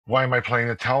why am I playing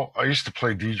the towel? I used to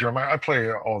play D drum. I'll play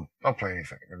anything.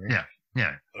 I mean,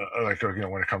 yeah. Like,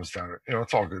 when it comes down to it,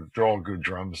 it's all good. They're all good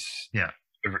drums. Yeah.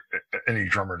 Any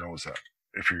drummer knows that.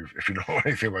 If you know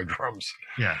anything about drums.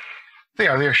 Yeah.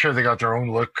 Yeah, they're sure they got their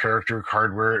own look, character,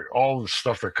 hardware, all the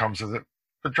stuff that comes with it.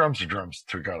 But drums are drums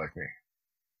to a guy like me.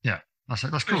 Yeah,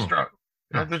 that's cool.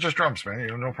 Yeah, they're just drums, man.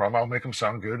 No problem. I'll make them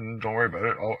sound good, and don't worry about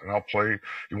it. I'll play.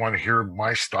 You want to hear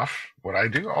my stuff? What I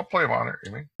do? I'll play them on it.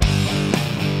 You mean?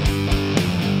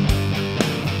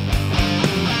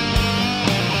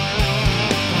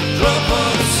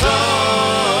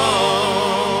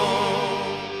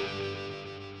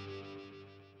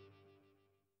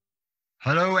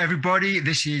 Hello, everybody.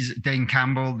 This is Dane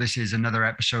Campbell. This is another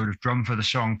episode of Drum for the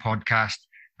Song podcast.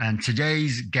 And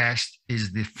today's guest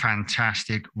is the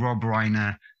fantastic Robb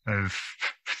Reiner of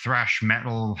thrash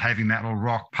metal, heavy metal,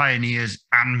 rock pioneers,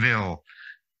 Anvil.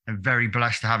 I'm very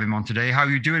blessed to have him on today. How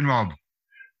are you doing, Rob?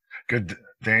 Good,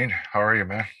 Dane. How are you,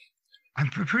 man? I'm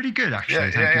pretty good, actually.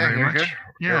 Yeah, Thank you very much. Good.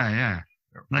 Yeah.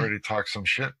 Ready to talk some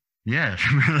shit? Yeah,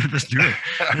 let's do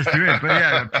it. But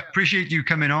yeah, appreciate you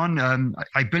coming on.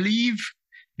 I believe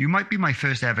you might be my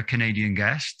first ever Canadian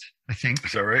guest. I think.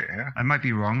 Is that right? Yeah. I might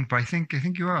be wrong, but I think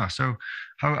you are. So,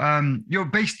 how you're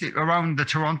based around the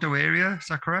Toronto area? Is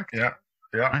that correct? Yeah.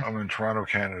 Nice. I'm in Toronto,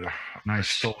 Canada.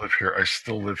 Nice. I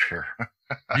still live here.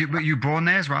 But you born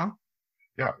there as well?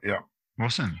 Yeah.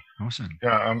 Awesome.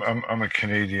 Yeah, I'm a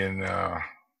Canadian,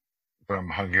 but I'm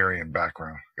Hungarian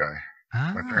background guy.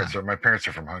 My parents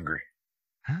are from Hungary.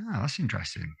 That's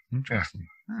interesting. Yeah.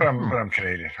 But I'm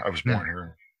Canadian. I was born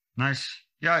here. Nice.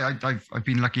 Yeah, I've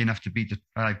been lucky enough to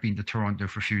I've been to Toronto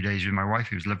for a few days with my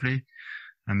wife. It was lovely,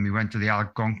 and we went to the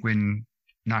Algonquin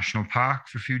National Park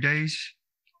for a few days.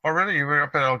 Oh, really? You were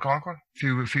up at Algonquin?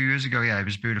 A few years ago. Yeah, it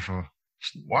was beautiful.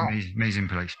 Wow, amazing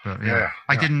place. But yeah.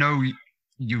 I didn't know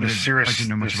you lived. I didn't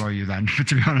know much about you then,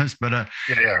 to be honest. But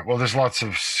yeah. Well, there's lots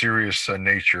of serious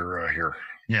nature here.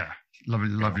 Yeah,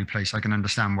 lovely place. I can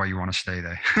understand why you want to stay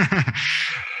there.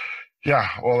 Yeah,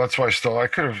 well, that's why I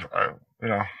could have.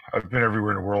 I've been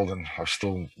everywhere in the world, and I've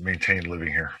still maintained living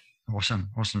here. Awesome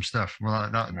stuff.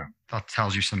 Well, that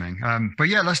tells you something. But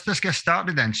yeah, let's get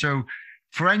started then. So,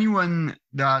 for anyone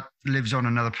that lives on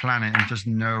another planet and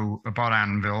doesn't know about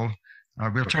Anvil,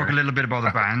 we'll talk a little bit about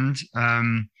the band.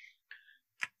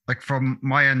 Like from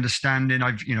my understanding,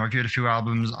 I've heard a few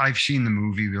albums. I've seen the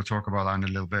movie. We'll talk about that in a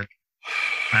little bit.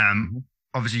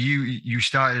 Obviously, you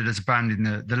started as a band in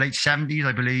the late 70s,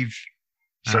 I believe.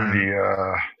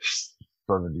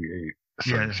 78,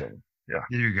 77. Yeah.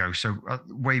 There you go. So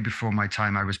way before my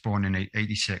time. I was born in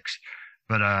 86.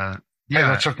 But yeah. Hey,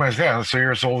 that took so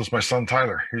you're as old as my son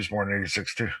Tyler. He was born in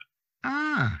 86 too.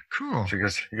 Ah, cool. So he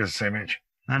got the same age.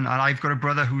 And I've got a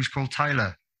brother who's called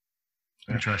Tyler.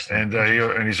 Interesting.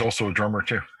 And he's also a drummer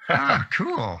too. Ah,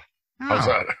 cool. Oh, how's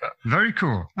that? Very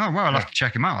cool. Oh, well, I'll have to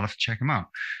check him out.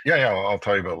 Yeah, I'll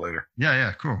tell you about it later.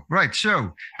 Yeah, cool. Right.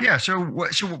 So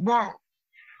what?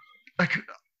 Like,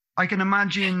 I can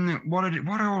imagine what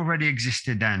already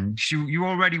existed then. So you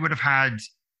already would have had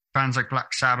bands like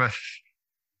Black Sabbath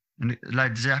and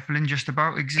Led Zeppelin just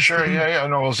about existing. Sure. Yeah.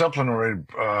 No, well, Zeppelin already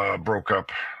broke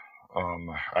up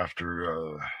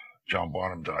after John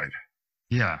Bonham died.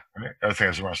 Yeah. Right? I think it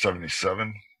was around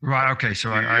 77. Right. Okay. So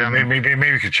maybe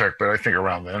you could check, but I think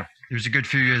around then. It was a good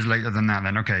few years later than that.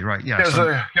 Then. Okay. Right. Yeah.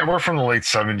 We're from the late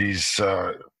 70s.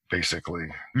 Basically.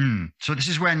 So this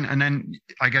is when, and then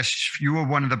I guess you were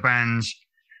one of the bands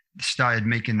that started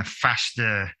making the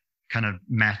faster kind of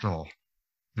metal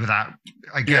with that,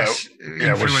 I guess,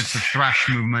 influenced the thrash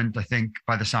movement, I think,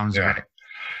 by the sounds of it.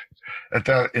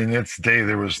 In its day,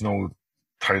 there was no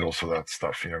titles for that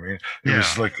stuff. You know what I mean? It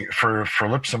was like for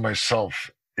Lips and myself,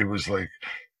 it was like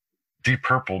Deep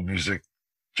Purple music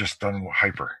just done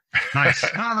hyper. Nice.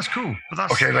 Oh, that's cool. But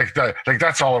that's okay. Like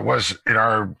that's all it was in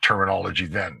our terminology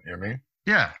then. You know what I mean?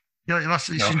 Yeah. It's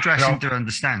interesting to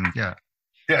understand. Yeah.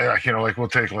 Yeah. Like we'll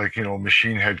take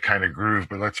Machine Head kind of groove,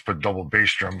 but let's put double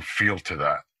bass drum feel to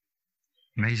that.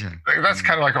 Amazing. That's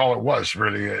kind of like all it was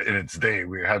really in its day.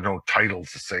 We had no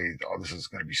titles to say, oh, this is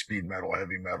going to be speed metal,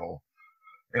 heavy metal.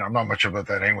 I'm not much about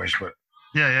that anyways, but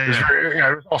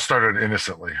it all started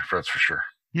innocently, that's for sure.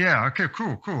 Yeah. Okay.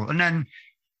 Cool. And then,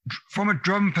 from a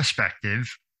drum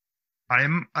perspective, I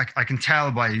can tell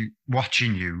by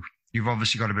watching you've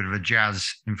obviously got a bit of a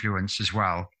jazz influence as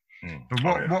well.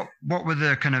 But what were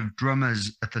the kind of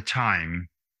drummers at the time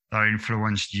that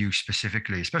influenced you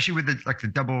specifically, especially with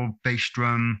the double bass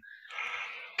drum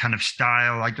kind of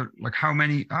style? How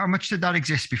much did that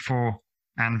exist before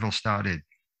Anvil started?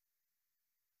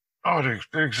 Oh, it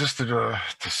existed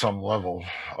to some level,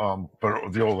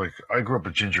 but the old I grew up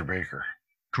with Ginger Baker.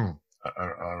 Cool. I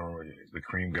don't know, the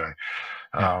Cream guy,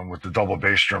 with the double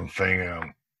bass drum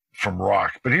thing from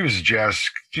rock. But he's a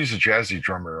jazzy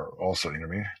drummer also, you know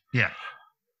what I mean? Yeah.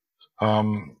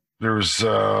 There was who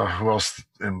else?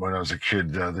 And when I was a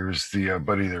kid, there was the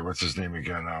buddy there. What's his name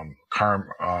again?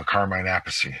 Carmine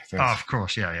Appice. Oh, of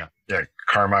course, yeah.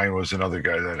 Carmine was another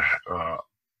guy that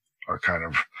kind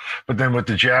of. But then with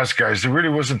the jazz guys, there really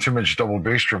wasn't too much double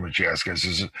bass drum with jazz guys.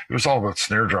 It was all about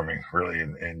snare drumming, really,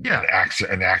 and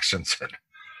accents.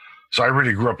 So I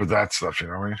really grew up with that stuff. You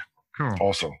know what I mean? Cool.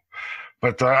 Also,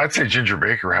 but I'd say Ginger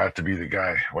Baker had to be the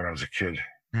guy when I was a kid.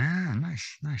 Yeah,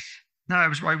 nice. No, I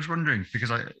was wondering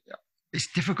because it's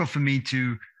difficult for me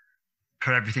to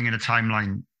put everything in a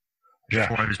timeline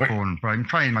before I was born, but I'm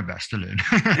trying my best to learn.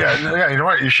 yeah. You know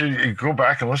what? You should go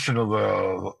back and listen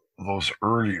to those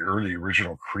early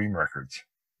original Cream records.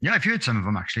 Yeah, I've heard some of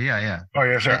them actually. Yeah. Oh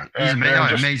yes, yeah.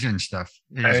 Amazing stuff.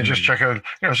 And just check out.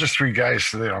 It's just three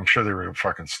guys. I'm sure they were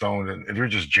fucking stoned, and they're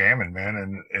just jamming,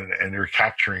 man, and they're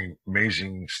capturing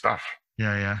amazing stuff.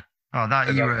 Yeah. Oh, that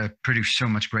era produced so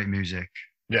much great music.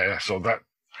 Yeah. So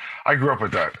I grew up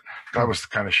with that. That was the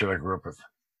kind of shit I grew up with.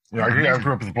 I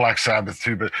grew up with Black Sabbath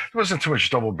too, but there wasn't too much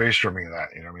double bass drumming in that.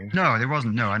 You know what I mean? No, there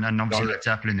wasn't. No, and obviously Led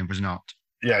Zeppelin, there was not.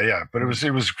 Yeah, but it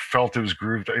was felt, it was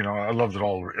grooved. I loved it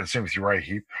all. And same with Uriah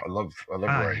Heep. I love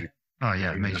Uriah Heep. Oh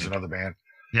yeah, amazing. There's another band.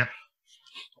 Yeah.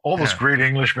 All those great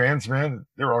English bands, man.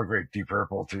 They're all great. Deep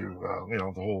Purple too.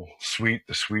 The whole Sweet,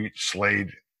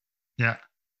 Slade. Yeah.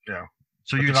 Yeah.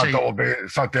 So you'd say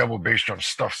it's not double bass drum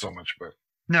stuff so much, but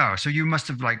no. So you must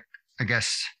have I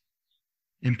guess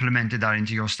implemented that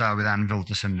into your style with Anvil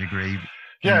to some degree.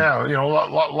 Yeah. A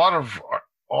lot of.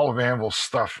 All of Anvil's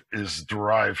stuff is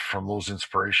derived from those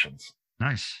inspirations.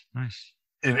 Nice.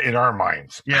 In our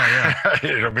minds. Yeah.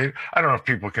 You know what I mean? I don't know if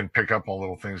people can pick up on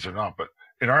little things or not, but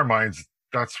in our minds,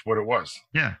 that's what it was.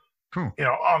 Yeah. Cool.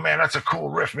 Oh man, that's a cool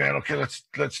riff, man. Okay,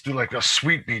 let's do like a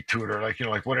sweet beat to it, or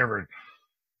like whatever.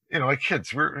 Like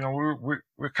kids, we're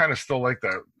kind of still like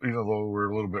that, even though we're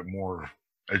a little bit more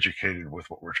educated with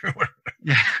what we're doing.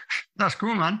 Yeah, that's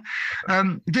cool, man.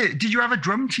 Did you have a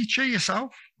drum teacher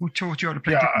yourself who taught you how to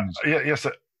play drums? Yes.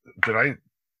 Did I?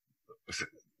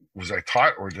 Was I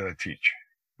taught or did I teach?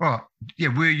 Well, yeah.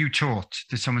 Were you taught?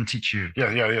 Did someone teach you?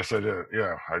 Yes, I did.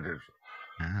 Yeah, I did.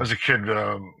 As a kid,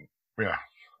 I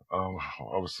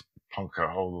was punk.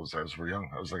 How old was I? I was young.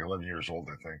 I was like 11 years old,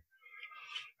 I think.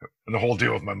 And the whole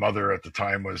deal with my mother at the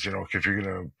time was, if you're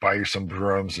going to buy some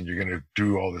drums and you're going to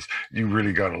do all this, you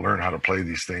really got to learn how to play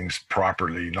these things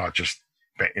properly, not just,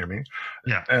 you know what I mean?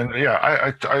 Yeah. And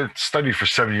I studied for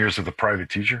 7 years with a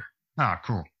private teacher. Ah,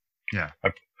 cool. Yeah.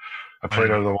 I played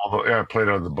out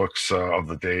of the books of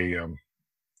the day,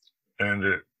 and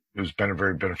it was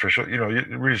very beneficial. You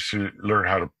really should learn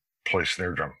how to play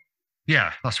snare drum.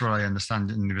 Yeah, that's what I understand.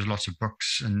 And there was lots of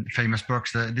books and famous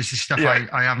books. This is stuff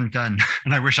I haven't done,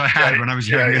 and I wish I had when I was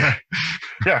young.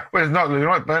 Yeah. Well, it's not. You know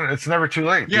what, Ben? It's never too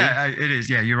late. Yeah, it is.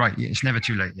 Yeah, you're right. It's never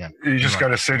too late. Yeah. You just got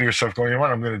to say to yourself, going, you know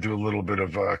what? I'm going to do a little bit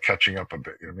of catching up a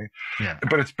bit. You know what I mean? Yeah.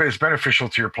 But it's beneficial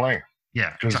to your playing.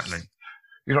 Yeah, exactly.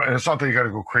 And it's not that you got to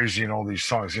go crazy in all these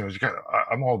songs.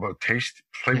 I'm all about taste.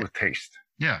 Play with taste.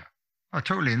 Yeah. Oh,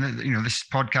 totally. And this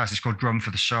podcast is called Drum for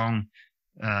the Song.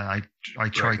 I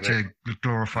try to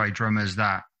glorify drummers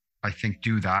that I think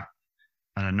do that,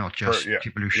 and are not just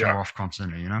people who show off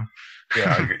constantly.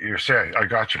 Yeah, you're saying I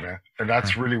got you, man, and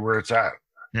that's really where it's at.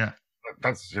 Yeah,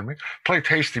 that's I mean, play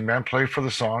tasty, man. Play for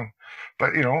the song,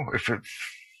 but if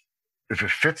it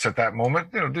fits at that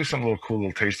moment, do some little cool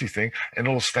little tasty thing, and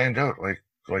it'll stand out like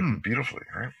beautifully,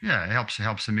 right? Yeah, it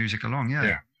helps the music along.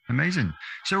 Yeah. Amazing.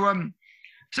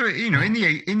 So, in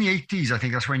the 80s, I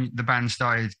think that's when the band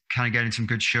started kind of getting some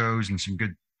good shows and some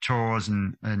good tours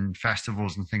and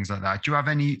festivals and things like that. Do you have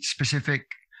any specific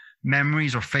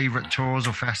memories or favorite tours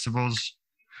or festivals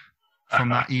from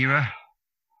that era?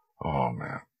 Oh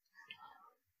man.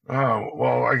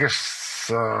 Well, I guess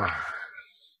I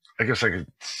could.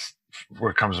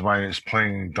 What comes to mind is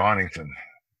playing Donington.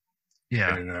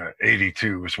 Yeah. In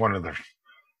 '82. It was one of the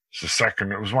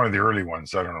second. It was one of the early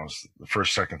ones. I don't know. It was the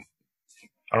first, second.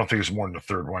 I don't think it was more than the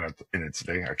third one in its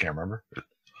day. I can't remember.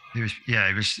 There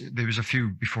was a few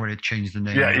before they changed the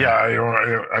name.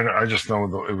 I just know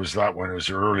it was that one. It was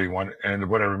the early one, and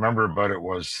what I remember about it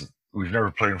was we've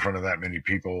never played in front of that many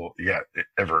people yet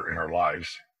ever in our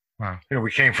lives. Wow.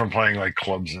 We came from playing like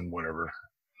clubs and whatever.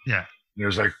 Yeah.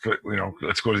 There's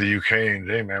let's go to the UK and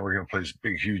hey man, we're gonna play this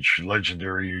big, huge,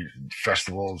 legendary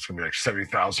festival. It's gonna be like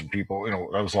 70,000 people.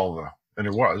 That was all and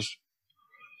it was.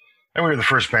 And we were the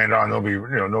first band on.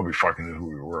 Nobody fucking knew who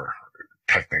we were,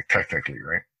 technically,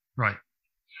 right? Right.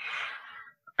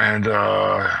 And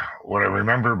what I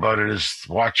remember about it is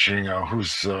watching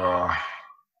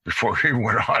before he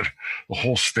went on, the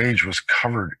whole stage was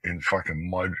covered in fucking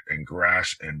mud and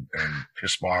grass and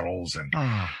piss bottles and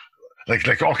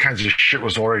like all kinds of shit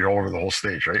was already all over the whole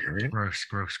stage, right? You mean? Gross.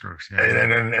 Yeah.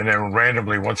 And then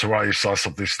randomly once in a while you saw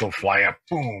something still fly up,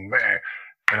 boom, man.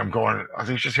 And I'm going, oh,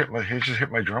 he just hit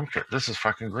my drum kit. This is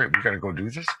fucking great. We gotta go do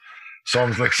this. So I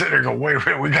was like sitting there going,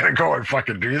 wait, we gotta go and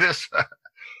fucking do this.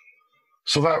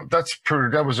 So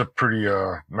that was a pretty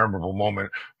memorable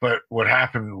moment. But what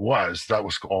happened was that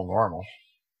was all normal.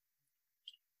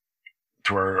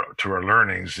 To our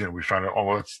learnings, we found out, oh,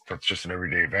 well, that's just an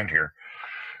everyday event here,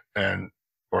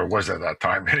 or it was at that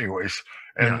time, anyways.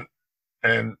 And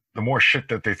the more shit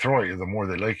that they throw at you, the more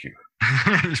they like you.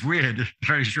 It's weird,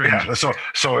 very strange. Yeah.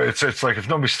 So it's like if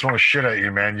nobody's throwing shit at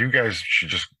you, man, you guys should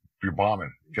just be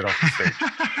bombing. Get off the stage. You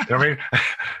know what I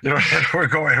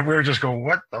mean? We're just going,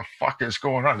 what the fuck is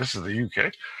going on? This is the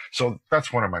UK. So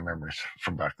that's one of my memories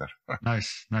from back then.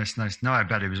 Nice. No, I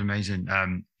bet it was amazing.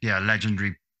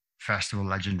 Legendary festival,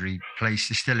 legendary place.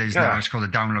 It still is now. It's called the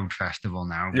Download Festival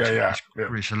now.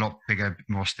 It's a lot bigger,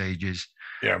 more stages.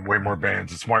 Yeah, way more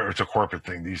bands. It's a corporate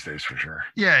thing these days for sure.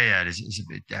 Yeah, it is. It's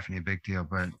definitely a big deal.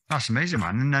 But that's amazing,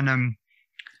 man. And then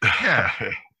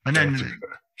and then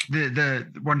the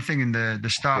one thing in the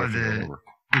start of the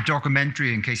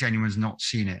documentary, in case anyone's not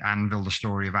seen it, Anvil, the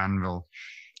story of Anvil,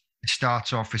 it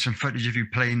starts off with some footage of you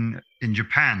playing in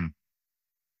Japan,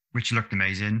 which looked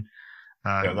amazing.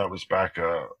 That was back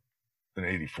in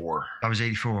 84. That was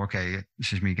 84. Okay,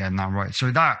 this is me getting that right.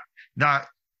 So that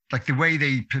like the way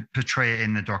they portray it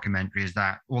in the documentary is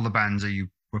that all the bands that you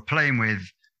were playing with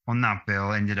on that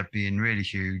bill ended up being really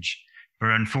huge,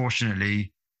 but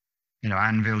unfortunately,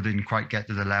 Anvil didn't quite get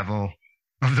to the level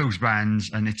of those bands.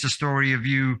 And it's a story of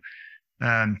you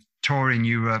touring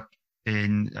Europe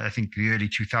in, I think, the early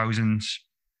 2000s.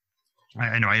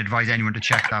 I advise anyone to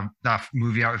check that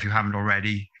movie out if you haven't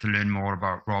already to learn more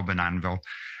about Robb and Anvil.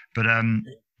 But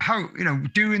how,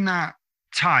 during that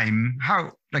time,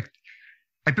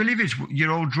 I believe it's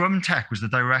your old drum tech was the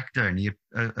director, and he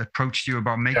approached you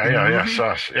about making the movie?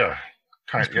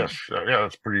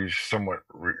 That's pretty somewhat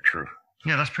true.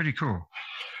 Yeah, that's pretty cool.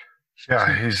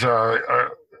 Yeah, he's I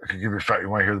can give you a fact. You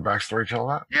want to hear the backstory to all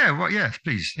that? Yeah, well, yeah,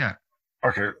 please, yeah.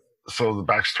 Okay, so the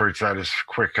backstory to that is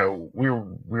quick.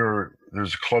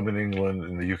 There's a club in England,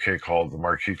 in the UK, called the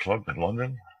Marquee Club in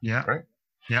London. Yeah. Right.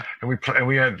 Yeah. And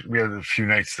we had a few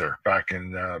nights there back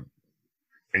in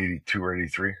 82 or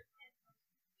 83.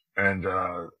 And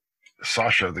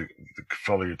Sasha, the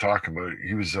fellow you're talking about,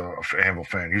 he was a Anvil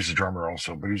fan. He was a drummer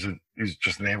also, but he's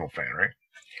just an Anvil fan, right?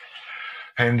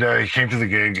 And he came to the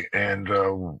gig, and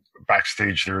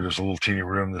backstage there's a little teeny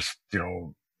room. This,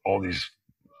 all these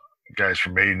guys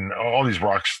from Maiden, all these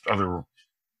other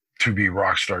to-be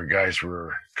rock star guys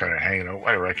were kind of hanging out.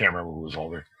 Whatever, I can't remember who was all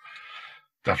there.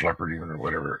 Def Leppard even, or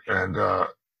whatever. And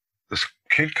this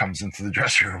kid comes into the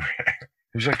dressing room.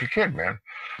 He was like a kid, man.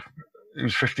 He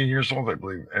was 15 years old, I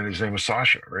believe, and his name was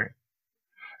Sasha, right?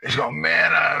 He's going,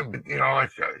 man,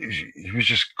 he was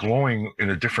just glowing in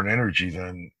a different energy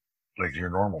than like your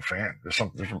normal fan. There's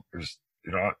something different. Do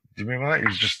you remember that? He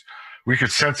was just, we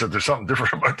could sense that there's something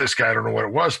different about this guy. I don't know what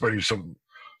it was, but so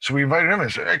we invited him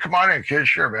and said, hey, come on in, kid.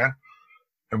 Sure, man.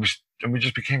 And we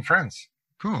just became friends.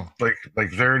 Cool. Like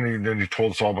there, and then he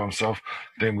told us all about himself.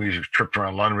 Then we tripped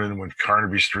around London, went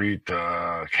Carnaby Street,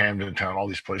 Camden Town, all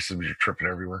these places. We were tripping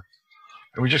everywhere.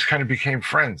 And we just kind of became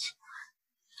friends.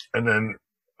 And then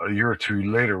a year or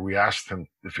two later, we asked him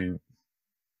if he,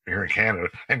 here in Canada,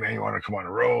 hey man, you want to come on the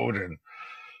road and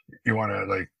you want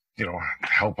to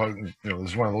help out?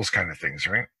 There's one of those kind of things,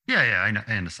 right? Yeah,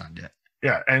 I understand. Yeah.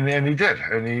 Yeah, and he did,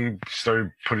 and he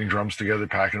started putting drums together,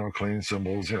 packing them, cleaning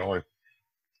cymbals,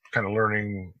 kind of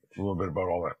learning a little bit about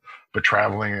all that, but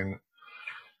traveling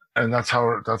and that's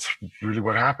really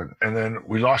what happened. And then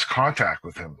we lost contact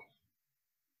with him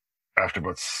after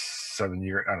about 7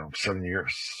 years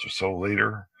or so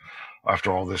later,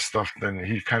 after all this stuff. Then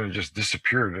he kind of just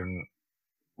disappeared, and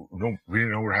we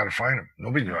didn't know how to find him.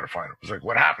 Nobody knew how to find him. It was like,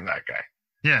 what happened to that guy?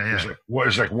 Yeah.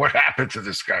 It's like, what happened to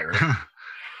this guy? Right?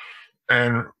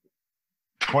 And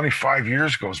 25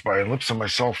 years goes by, and Lips and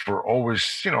myself were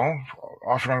always,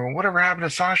 off and on, whatever happened to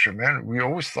Sasha, man? We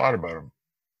always thought about him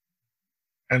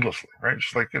endlessly, right?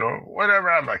 Just like, whatever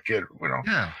happened to that kid,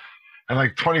 Yeah. And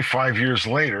like 25 years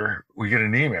later, we get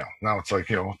an email. Now it's like,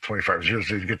 25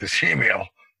 years later, you get this email,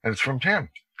 and it's from Tim.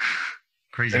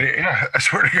 Crazy. And I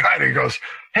swear to God, he goes,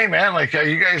 hey, man,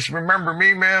 you guys remember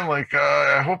me, man?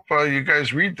 I hope you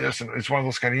guys read this. And it's one of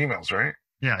those kind of emails, right?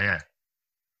 Yeah.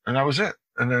 And that was it.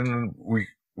 And then we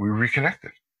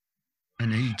reconnected.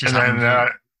 And he just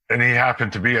and he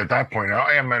happened to be at that point.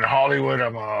 I am in Hollywood.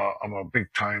 I'm a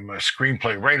big time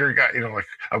screenplay writer guy. Like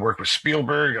I work with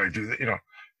Spielberg. I do.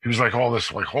 He was like all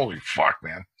this. Like holy fuck,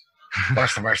 man.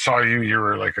 Last time I saw you, you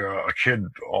were like a kid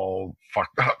all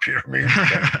fucked up. You know what I mean?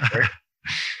 Right?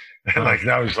 And like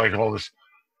now he's like all this.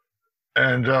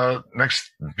 And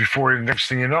next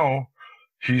thing you know,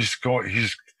 he's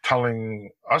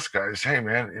telling us guys, hey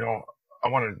man, I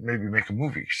want to maybe make a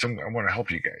movie. I want to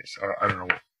help you guys. I don't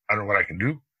know what I can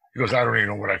do. He goes, I don't even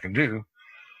know what I can do,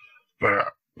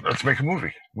 but let's make a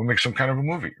movie. We'll make some kind of a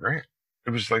movie, right? It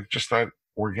was like just that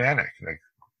organic, like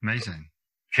amazing.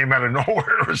 Came out of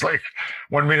nowhere. It was like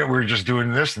 1 minute we were just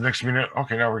doing this, the next minute,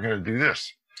 okay, now we're going to do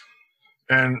this.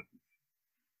 And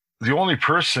the only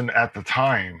person at the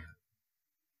time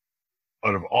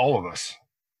out of all of us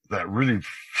that really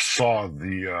saw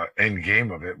the end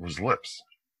game of it was Lips.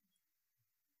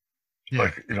 Yeah.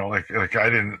 Like I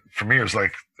didn't. For me, it was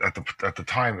like at the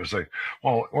time, it was like,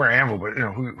 well, we're Anvil, but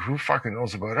who fucking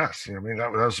knows about us? You know what I mean?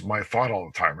 That was my thought all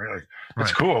the time, right? Like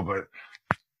it's cool, but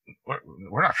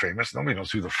we're not famous. Nobody knows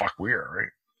who the fuck we are, right?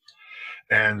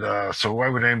 And so why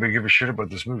would anybody give a shit about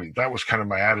this movie? That was kind of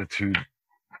my attitude.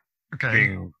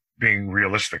 Okay. Being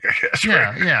realistic, I guess.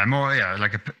 Yeah, right? Yeah, more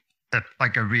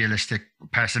like a realistic,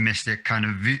 pessimistic kind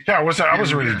of view. Yeah, I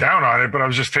wasn't really down on it, but I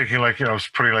was just taking I was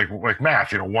putting like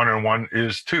math. 1 and 1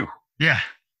 is 2. Yeah,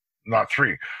 not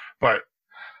 3. But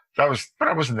I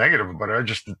wasn't negative about it. I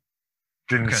just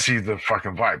didn't see the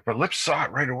fucking vibe. But Lips saw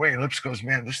it right away, and Lips goes,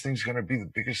 "Man, this thing's gonna be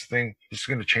the biggest thing. This is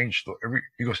gonna change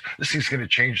He goes, this thing's gonna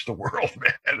change the world,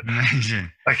 man." Amazing.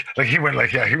 Like he went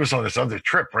he was on this other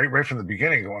trip right from the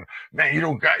beginning, going, "Man, you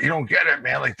don't get it,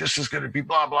 man. Like this is gonna be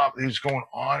blah blah." He was going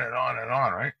on and on and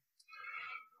on, right?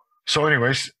 So,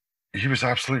 anyways, he was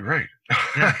absolutely right.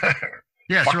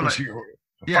 Yeah. So was he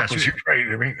right?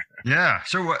 I mean, yeah.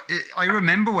 So I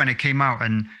remember when it came out,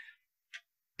 and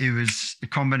it was a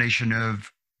combination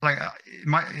of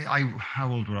how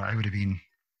old was I? I would have been,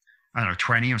 I don't know,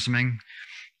 20 or something.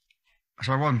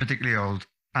 So I wasn't particularly old.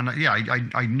 And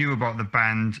I knew about the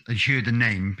band. I heard the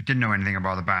name, but didn't know anything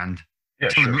about the band. Yeah,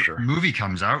 sure. The movie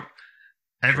comes out.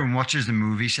 Everyone watches the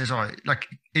movie, says, "Oh, like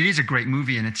it is a great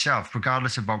movie in itself,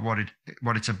 regardless about what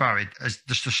it's about.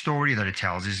 Just the story that it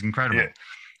tells is incredible."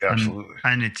 Yeah, absolutely.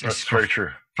 And it's very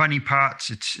true. Funny parts.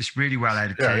 It's really well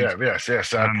edited. Yeah.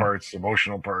 Sad parts,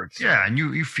 emotional parts. Yeah, and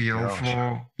you feel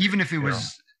for even if it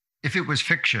was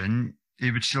fiction,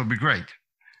 it would still be great.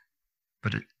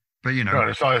 But no,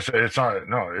 it's not.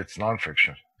 No, it's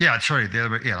nonfiction. Yeah, sorry, the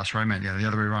other way. Yeah, that's what I meant. Yeah, the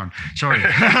other way around. Sorry,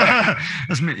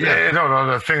 that's me. Yeah,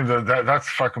 no. The thing that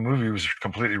fucking movie was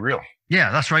completely real. Yeah,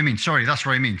 that's what I mean. Sorry, that's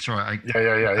what I mean. Sorry.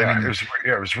 Yeah.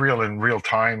 It was real in real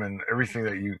time, and everything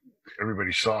that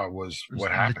everybody saw was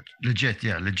what happened. Legit.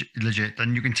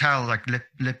 And you can tell like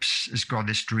Lips has got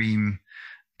this dream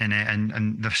in it,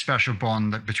 and the special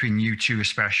bond that between you two,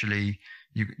 especially.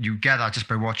 You get that just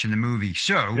by watching the movie.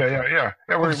 So yeah.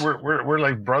 We're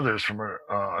like brothers from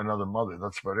another mother.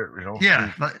 That's about it,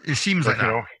 Yeah, it seems like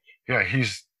that.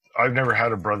 I've never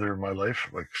had a brother in my life,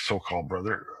 like so-called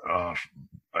brother,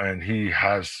 and he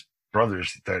has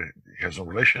brothers that he has no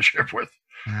relationship with.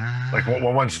 Like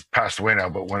one's passed away now,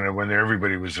 but when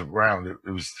everybody was around,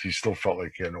 he still felt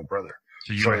like he had no brother.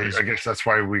 So I guess that's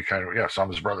why we kind of so I'm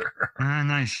his brother.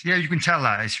 Nice. Yeah, you can tell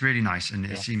that it's really nice, and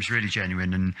it seems really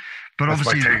genuine. But that's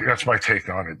obviously, that's my take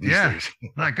on it these days.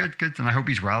 Good, and I hope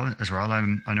he's well as well. I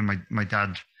know my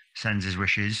dad sends his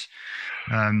wishes.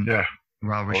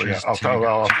 Well wishes. I'll tell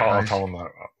him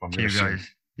that. To you guys.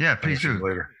 Yeah, please do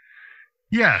later.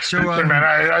 Yeah. So, man,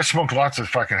 I smoke lots of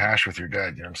fucking hash with your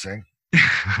dad. You know what I'm saying?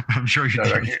 I'm sure you do.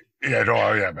 Man. We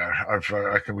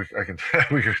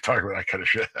could talk about that kind of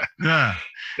shit. Yeah.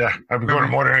 I've been going to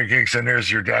motoring gigs, and there's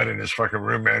your dad in his fucking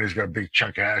room, man. He's got a big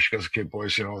chunk of hash because kid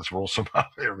boys, let's roll some up.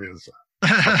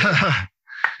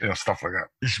 Stuff like that.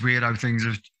 It's weird how things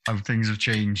have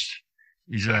changed.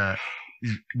 He's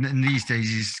in these days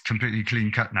he's completely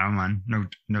clean cut now, man. No.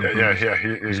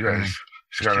 He's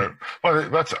got a. Well,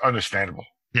 that's understandable.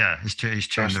 Yeah, he's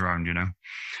turned around,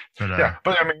 But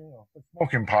but I mean,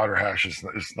 smoking pot or hash is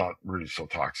not really so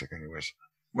toxic, anyways.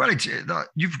 Well,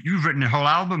 you've written a whole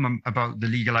album about the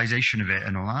legalization of it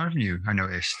and all that, haven't you? I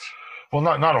noticed. Well,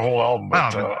 not a whole album,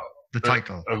 but the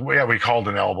title. We called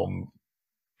an album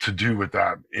to do with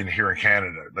that here in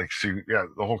Canada. The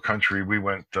whole country. We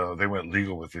went. They went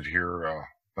legal with it here,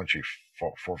 bunch of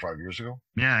 4 or 5 years ago.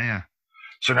 Yeah.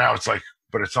 So now it's like,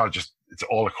 but it's not just. It's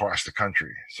all across the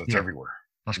country, so it's everywhere.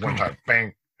 That's one cool. time,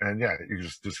 bang, and you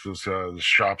just those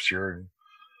shops here,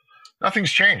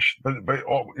 Nothing's changed, but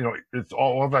all it's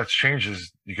all that's changed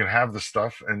is you can have the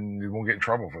stuff and you won't get in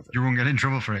trouble with it. You won't get in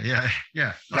trouble for it. Yeah,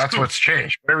 yeah. That's cool. What's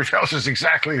changed. But everything else is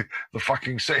exactly the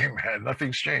fucking same, man.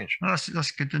 Nothing's changed. Well,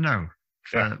 that's good to know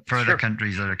for other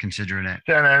countries that are considering it.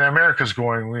 Yeah, and America's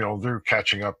going. They're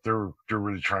catching up. They're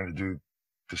really trying to do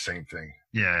the same thing.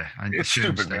 Yeah, it's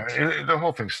stupid, man. The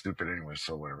whole thing's stupid anyway.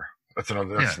 So whatever. That's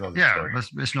another story.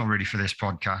 It's not really for this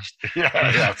podcast.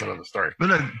 That's another story. But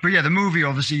the movie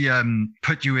obviously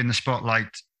put you in the spotlight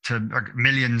to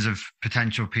millions of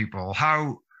potential people.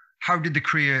 How did the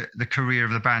career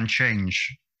of the band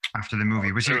change after the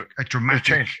movie? Was it a dramatic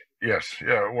change? Yes,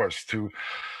 it was.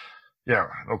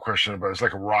 No question about it. It's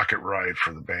like a rocket ride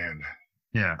for the band.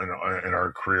 Yeah, in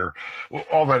our career,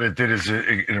 all that it did is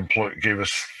it gave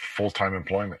us full-time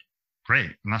employment.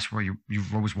 Great, and that's what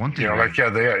you've always wanted. Right?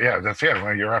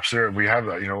 Well, you're absolutely. We have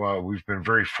that. We've been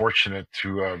very fortunate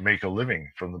to make a living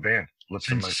from the band.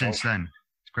 Since then,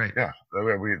 it's great. Yeah,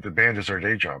 the band is our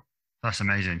day job. That's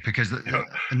amazing because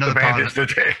another band is the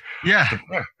day. Yeah,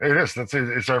 it is.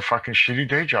 It's our fucking shitty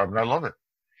day job, and I love it.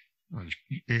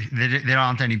 There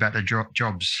aren't any better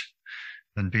jobs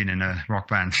than being in a rock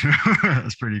band.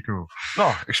 That's pretty cool.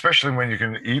 No, especially when you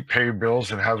can eat, pay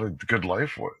bills, and have a good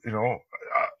life.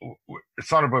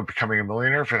 It's not about becoming a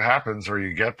millionaire. If it happens or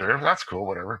you get there, that's cool,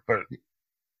 whatever. But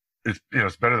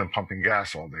it's better than pumping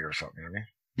gas all day or something. You know what I mean?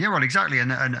 Yeah, well, exactly.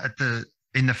 And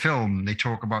in the film, they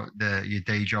talk about your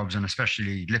day jobs, and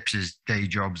especially Lips's day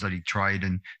jobs that he tried,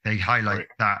 and they highlight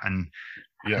that. And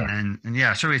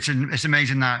so it's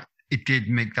amazing that it did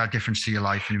make that difference to your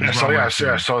life. And so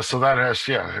that has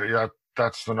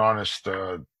that's an honest.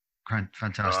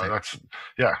 Fantastic.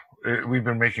 We've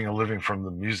been making a living from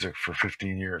the music for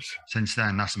 15 years. Since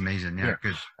then, that's amazing. Yeah,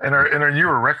 good. And our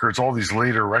newer records, all these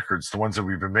later records, the ones that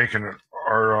we've been making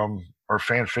are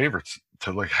fan favorites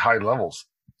to like high levels.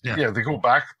 Yeah, they go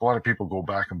back. A lot of people go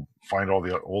back and find all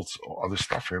the old other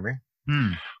stuff. You know what I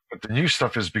mean? But the new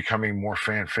stuff is becoming more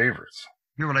fan favorites.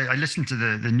 Yeah, well, I listened to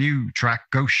the new track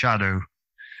Ghost Shadow.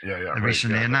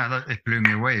 Recently, and that it blew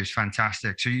me away. It was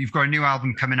fantastic. So you've got a new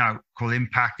album coming out called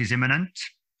Impact is Imminent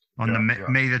on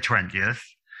May the 20th.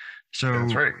 So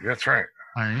that's right.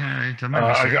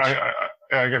 I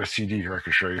got a CD here I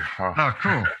can show you. Oh,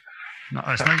 cool. No,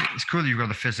 it's cool that you've got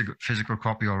the physical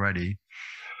copy already.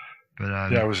 But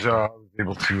I was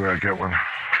able to get one.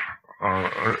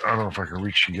 I don't know if I can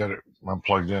reach and get it. I'm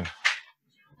plugged in.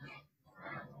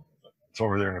 It's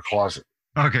over there in the closet.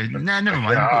 Okay, never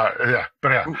mind.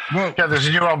 There's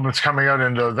a new album that's coming out,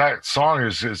 and that song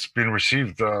it's been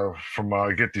received from.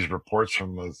 I get these reports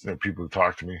from people who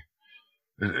talk to me.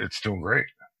 It's doing great.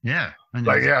 Yeah,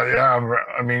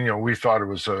 I mean, we thought it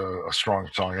was a strong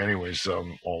song, anyways,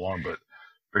 all along, but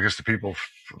I guess the people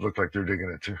look like they're digging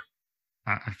it too.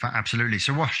 Absolutely.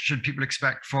 So, what should people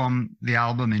expect from the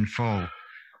album in full?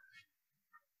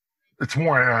 It's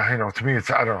more, to me,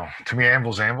 I don't know. To me,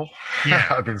 Anvil's Anvil. Yeah.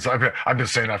 I've been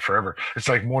saying that forever. It's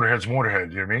like Motorhead's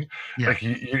Motorhead. You know what I mean? Yeah. Like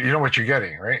you know what you're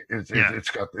getting, right?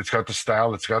 It's got the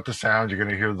style, it's got the sound. You're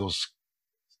gonna hear those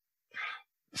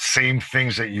same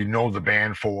things that you know the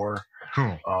band for.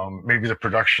 Cool. Maybe the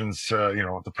productions,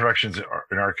 the productions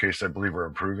in our case, I believe, are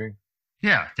improving.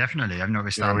 Yeah, definitely. I've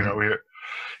noticed that.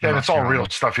 And it's all real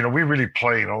stuff. We really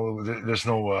play. There's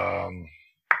no.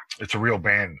 It's a real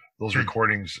band. Those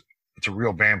recordings. It's a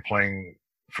real band playing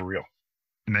for real.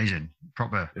 Amazing,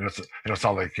 proper. It's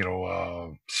not like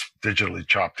digitally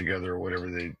chopped together or whatever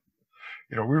they.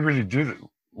 We really do that.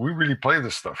 We really play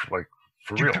this stuff like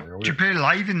for real. Do you play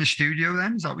live in the studio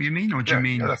then? Is that what you mean, or do you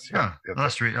mean?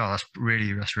 That's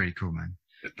really cool, man.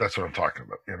 That's what I'm talking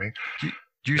about. You know what I mean? Do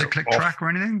you use a click track or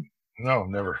anything? No,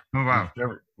 never. Oh wow.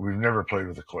 We've never played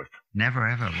with a click. Never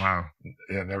ever. Wow.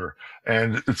 Yeah, never.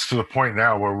 And it's to the point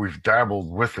now where we've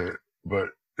dabbled with it, but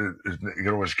it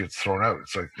always gets thrown out.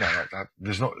 It's like,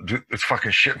 it's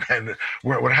fucking shit, man.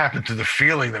 What happened to the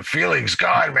feeling? The feeling's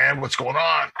gone, man. What's going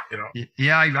on?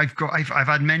 Yeah, I've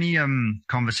had many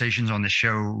conversations on the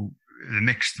show, the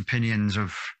mixed opinions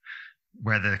of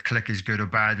whether click is good or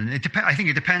bad, and I think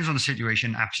it depends on the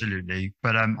situation, absolutely.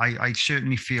 But I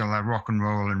certainly feel that rock and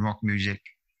roll and rock music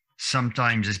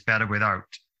sometimes is better without.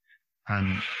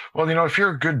 And if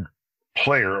you're a good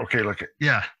player, okay,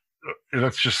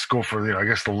 let's just go for I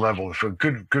guess the level. If a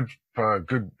good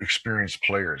experienced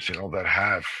players, that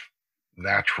have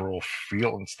natural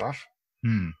feel and stuff,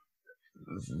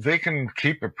 they can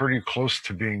keep it pretty close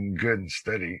to being good and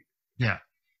steady. Yeah.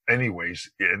 Anyways,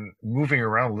 and moving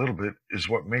around a little bit is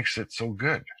what makes it so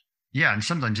good. Yeah, and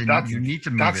sometimes you need to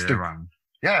move it around.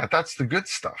 Yeah, that's the good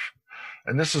stuff.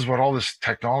 And this is what all this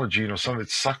technology, some of it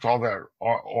sucked all that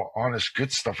honest,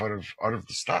 good stuff out of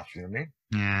the stuff. You know what I mean?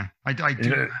 Yeah,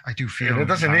 I do feel. And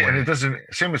it doesn't.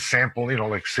 Same with sample.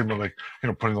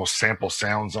 Putting those sample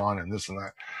sounds on and this and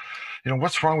that.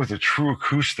 What's wrong with a true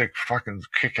acoustic fucking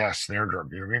kick-ass snare drum?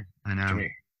 You know what I mean? I know. To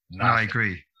me, no, I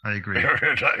agree. You know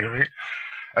what I mean?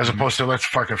 As opposed to let's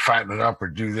fucking fatten it up or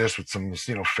do this with some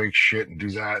fake shit and do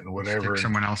that and whatever. Stick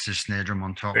someone else's snare drum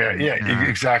on top. Yeah,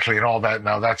 exactly, and all that.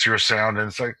 Now that's your sound, and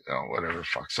it's like, oh, whatever,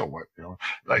 fuck, so what?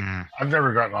 I've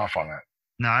never gotten off on that.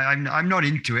 No, I'm not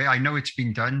into it. I know it's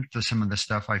been done to some of the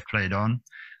stuff I've played on,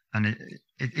 and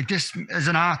it just, as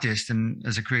an artist and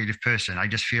as a creative person, I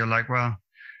just feel like, well,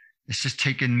 it's just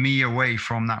taken me away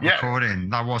from that recording.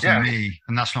 That wasn't me,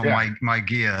 and that's not my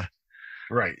gear.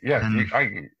 Right. Yeah.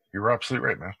 You're absolutely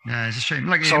right, man. Yeah, it's a shame.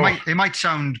 Like, it might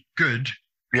sound good.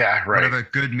 Yeah, right. Whatever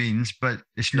good means, but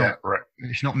it's not. Yeah, right.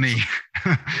 It's not me.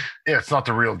 Yeah, it's not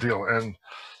the real deal. And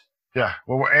yeah,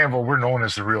 well, Anvil, we're known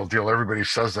as the real deal. Everybody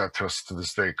says that to us to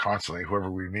this day, constantly. Whoever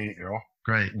we meet,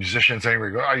 Great musicians,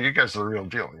 anyway, go, oh, you guys are the real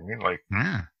deal. You mean like,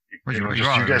 yeah,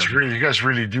 you guys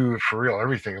really do it for real.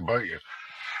 Everything about you,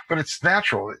 but it's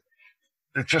natural.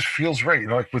 It just feels right.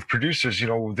 Like with producers, they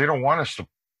don't want us to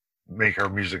make our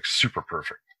music super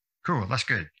perfect. Cool, that's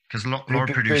good, because a lot of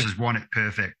producers want it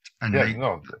perfect, and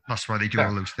that's why they do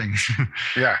all those things.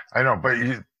 Yeah, I know, but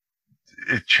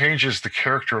it changes the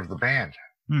character of the band.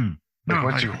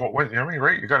 Once you hold,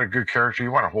 right? You got a good character,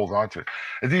 you want to hold on to it.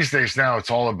 And these days now, it's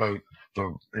all about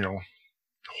the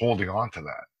holding on to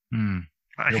that.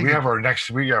 We have our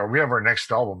next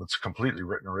album. It's completely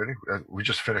written already. We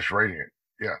just finished writing it.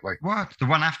 Yeah, like what? The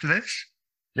one after this?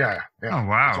 Yeah. Oh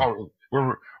wow.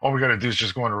 All we got to do is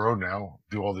just go on the road now,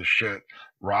 do all this shit,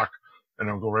 rock, and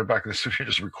then go right back to the studio and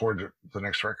just record the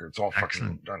next record. It's all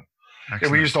fucking done. Excellent. Yeah,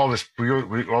 we used all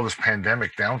this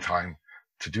pandemic downtime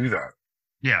to do that.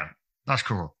 Yeah, that's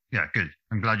cool. Yeah, good.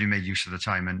 I'm glad you made use of the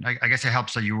time, and I guess it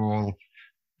helps that you all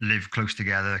live close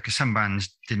together, because some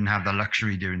bands didn't have the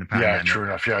luxury during the pandemic. Yeah, true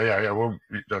enough. Yeah. Well,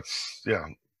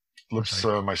 Lips,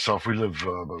 myself, we live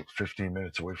about 15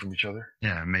 minutes away from each other.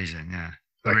 Yeah, amazing. Yeah,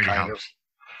 that really helps.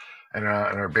 And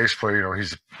our bass player,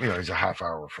 he's a half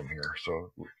hour from here.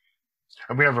 So,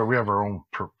 and we have our own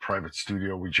private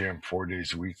studio. We jam 4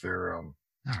 days a week there. Oh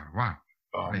wow!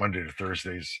 Monday to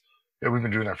Thursdays. Yeah, we've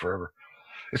been doing that forever.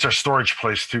 It's our storage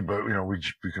place too, but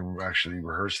we can actually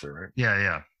rehearse there, right?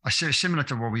 Yeah. I say similar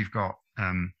to what we've got.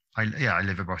 I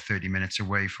live about 30 minutes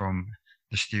away from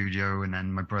the studio, and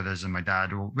then my brothers and my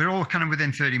dad, we're all kind of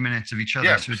within 30 minutes of each other.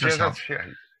 Yeah, so it does help.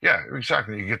 Yeah,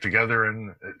 exactly. You get together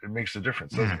and it makes a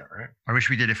difference, doesn't it? Right. I wish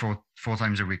we did it four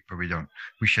times a week, but we don't.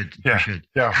 We should. Yeah. We should.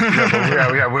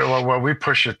 Yeah. We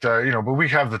push it, but we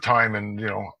have the time, and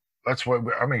that's why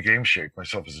I'm in game shape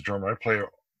myself as a drummer. I play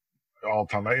all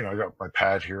the time. I got my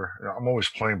pad here. I'm always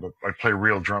playing, but I play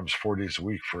real drums 4 days a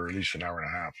week for at least an hour and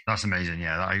a half. That's amazing.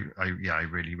 Yeah. I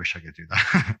really wish I could do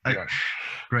that.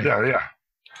 Great. Yeah.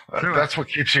 That's what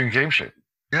keeps you in game shape.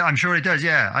 Yeah, I'm sure it does.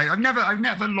 Yeah. I've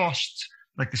never lost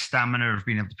like the stamina of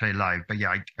being able to play live, but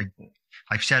yeah,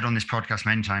 I've said on this podcast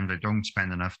many times I don't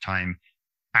spend enough time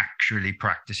actually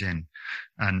practicing,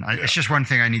 and it's just one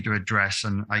thing I need to address,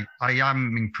 and I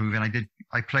am improving.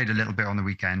 I played a little bit on the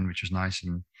weekend, which was nice,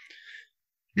 and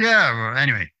well,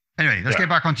 anyway, let's get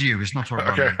back onto you. It's not talking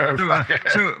about me.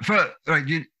 So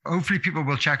hopefully people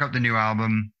will check out the new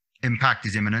album. Impact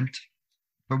is imminent.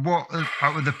 But what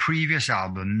out of the previous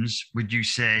albums would you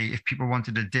say, if people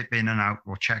wanted to dip in and out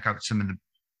or check out some of the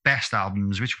best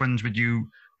albums, which ones would you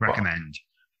recommend?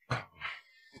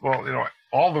 Well,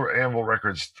 all the Anvil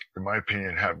records, in my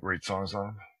opinion, have great songs on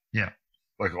them. Yeah.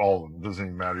 Like all of them. It doesn't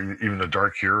even matter. Even the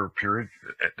Dark Hero period,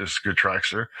 there's good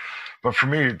tracks there. But for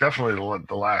me, definitely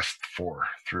the last four,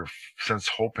 since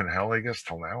Hope and Hell, I guess,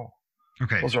 till now.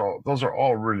 Okay. Those are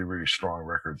all really, really strong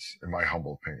records, in my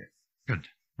humble opinion. Good.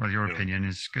 Well, your opinion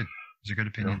is good. It's a good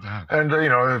opinion to have. And,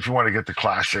 if you want to get the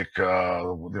classic,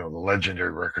 the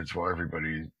legendary records, well,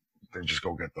 they just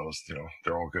go get those.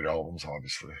 They're all good albums,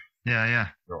 obviously. Yeah.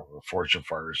 Fortune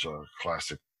Fire's a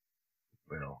classic,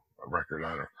 record.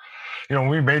 I don't, when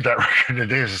we made that record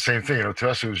today, it's the same thing. To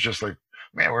us, it was just like,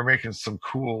 man, we're making some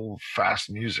cool,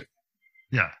 fast music.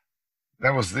 Yeah.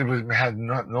 It had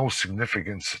no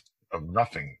significance of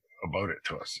nothing about it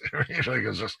to us. It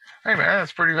was just, hey man,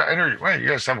 that's pretty good energy. Man, you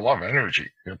guys have a lot of energy.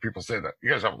 People say that.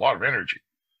 You guys have a lot of energy.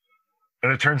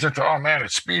 And it turns into, oh man,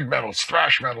 it's speed metal, it's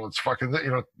thrash metal, it's fucking,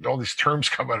 all these terms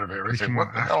come out of it. It's like,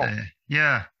 what the hell?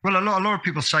 Yeah. Well, a lot of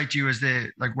people cite you as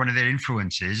one of their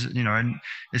influences, and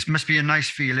it must be a nice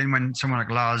feeling when someone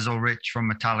like Lars Ulrich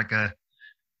from Metallica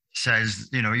says,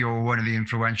 you're one of the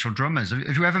influential drummers.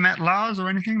 Have you ever met Lars or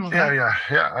anything like that?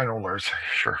 Yeah. I know Lars.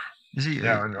 Sure. Is he?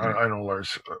 Yeah, I know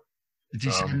Lars.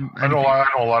 I know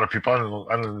a lot of people.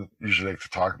 I don't usually like to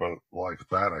talk about like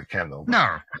that. I can though.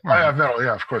 No. Well, I've met.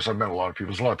 Yeah, of course, I've met a lot of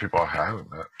people. There's a lot of people I haven't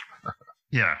met.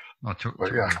 Yeah. But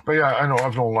yeah, I know.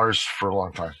 I've known Lars for a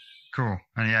long time. Cool.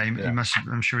 And he must.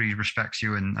 I'm sure he respects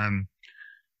you. And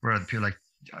where other people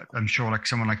I'm sure like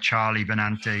someone like Charlie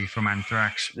Benante from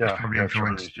Anthrax. Yeah, probably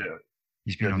influenced. Charlie,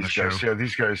 he's been on the show.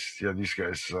 These guys.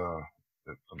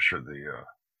 I'm sure they.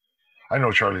 I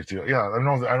know Charlie too. Yeah, I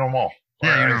know them all.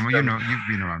 Yeah, you've been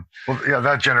around. Well, yeah,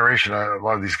 that generation, a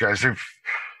lot of these guys, I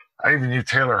even knew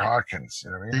Taylor Hawkins, you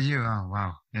know what I mean? Did you? Oh,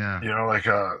 wow. Yeah. Like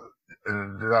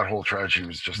that whole tragedy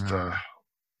was just...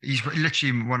 He's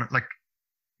literally one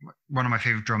of my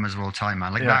favorite drummers of all time,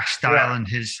 man. Like that style and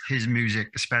his music,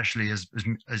 especially as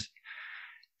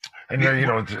and then,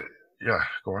 go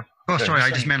on. Oh, sorry, I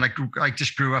just meant I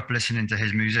just grew up listening to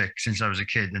his music since I was a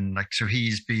kid. And so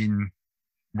he's been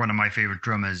one of my favorite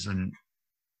drummers and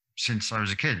since I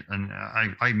was a kid, and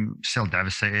I'm still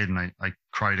devastated, and I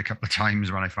cried a couple of times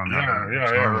when I found out.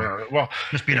 Yeah. Well,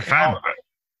 just being a fan.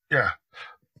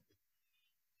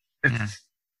 It's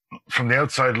from the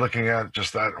outside looking at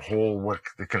just that whole what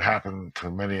that could happen to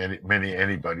many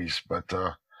anybody's, but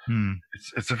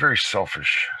it's a very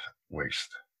selfish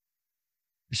waste.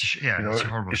 It's a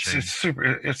horrible shame. It's super.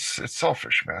 It's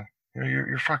selfish, man.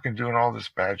 You're fucking doing all this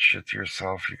bad shit to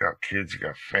yourself. You got kids, you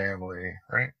got family,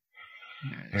 right?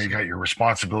 You got your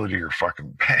responsibility, your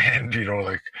fucking band,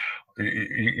 you're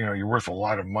worth a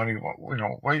lot of money.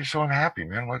 Why are you so unhappy,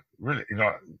 man? What really, it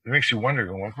makes you wonder,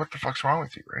 going, what the fuck's wrong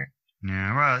with you, right?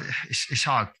 Yeah, well, it's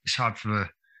hard. It's hard for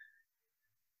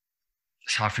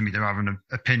me to have an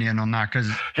opinion on that because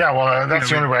that's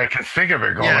the only way I can think of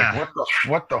it.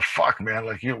 What the fuck, man?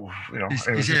 Is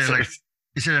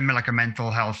it like a mental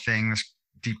health thing that's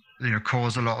deep,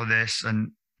 caused a lot of this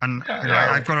and I've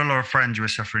got a lot of friends who are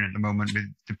suffering at the moment with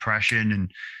depression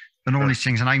and all these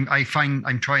things. And I find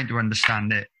I'm trying to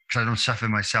understand it because I don't suffer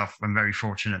myself. I'm very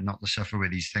fortunate not to suffer with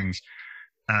these things.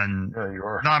 And you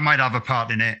are. I might have a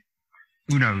part in it.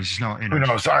 Who knows? It's not, Who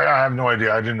knows? I have no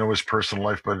idea. I didn't know his personal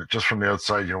life, but just from the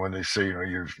outside, when they say,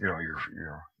 you're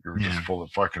just full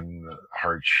of fucking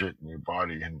hard shit in your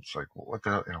body. And it's like, well, what the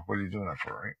hell, what are you doing that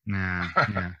for? Right? Yeah.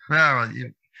 Well,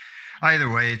 either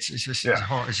way, it's a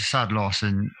sad loss,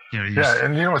 and and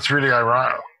it's really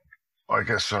ironic. I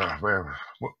guess I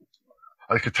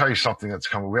could tell you something that's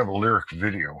coming. We have a lyric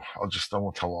video. I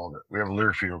won't tell all of it. We have a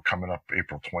lyric video coming up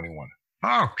April 21.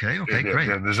 Oh, okay,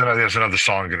 great. There's another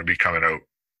song going to be coming out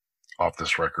off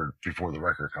this record before the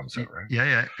record comes out, right?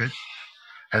 Yeah, good.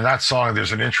 And that song,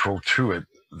 there's an intro to it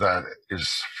that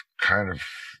is kind of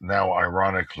now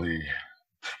ironically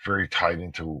very tied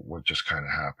into what just kind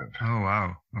of happened. Oh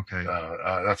wow! Okay.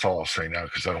 That's all I'll say now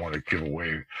because I don't want to give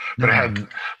away. But it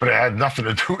had nothing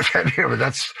to do with any of it.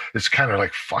 It's kind of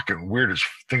like fucking weirdest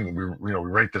thing. We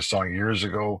write this song years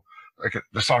ago.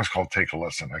 The song's called "Take a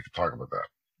Lesson." I could talk about that.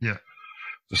 Yeah.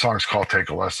 The song's called "Take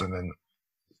a Lesson,"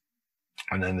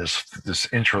 and then this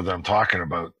intro that I'm talking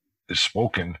about is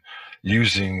spoken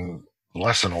using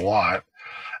lesson a lot,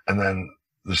 and then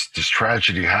this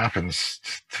tragedy happens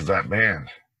to that man,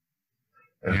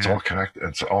 and it's all connected.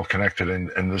 It's all connected,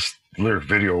 and this lyric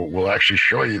video will actually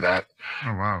show you that.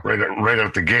 Oh wow! Right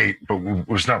out the gate, but we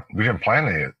didn't plan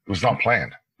it. It was not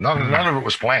planned. None of it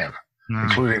was planned,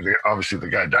 including obviously the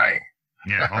guy dying.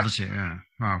 Yeah, obviously, yeah.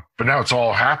 Wow. But now it's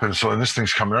all happened, so this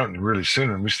thing's coming out really soon,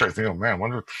 and we start thinking, oh, man,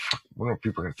 wonder what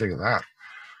people are going to think of that.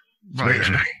 Right.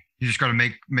 You just got to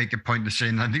make a point to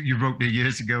saying that you wrote it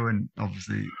years ago, and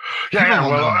obviously.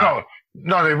 No,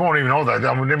 they won't even know that.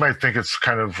 I mean, they might think it's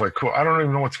kind of like cool. I don't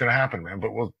even know what's going to happen, man.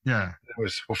 But we'll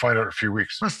find out in a few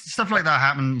weeks. Well, stuff like that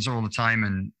happens all the time,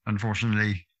 and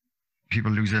unfortunately,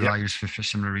 people lose their lives for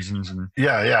similar reasons. And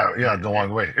the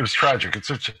long way. It was tragic. It's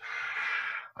such.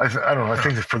 I don't know. I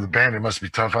think that for the band, it must be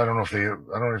tough. I don't know if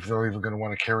they're even going to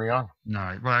want to carry on.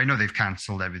 No. Well, I know they've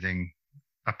cancelled everything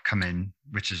upcoming,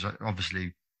 which is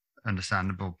obviously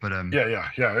understandable. But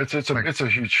it's a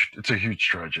huge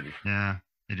tragedy. Yeah,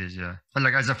 it is. Yeah, but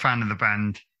like as a fan of the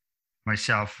band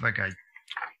myself, like I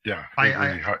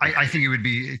think it'd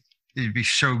be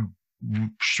so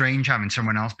strange having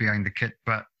someone else behind the kit,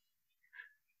 but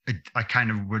I kind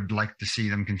of would like to see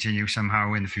them continue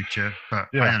somehow in the future. But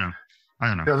I don't know.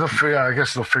 Yeah, I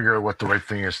guess they'll figure out what the right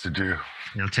thing is to do.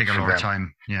 It'll take a lot of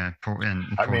time. Yeah.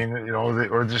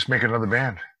 Or just make another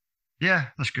band. Yeah,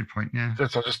 that's a good point. Yeah.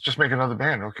 Just make another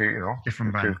band. Okay,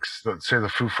 different band. Say the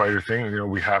Foo Fighter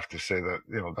thing. We have to say that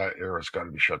that era's got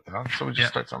to be shut down. So we just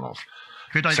start something else.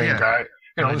 Good idea.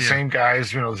 the same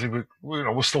guys.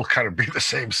 We'll still kind of be the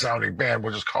same sounding band.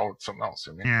 We'll just call it something else.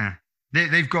 Yeah,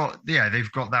 they've got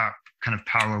that kind of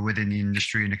power within the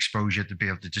industry and exposure to be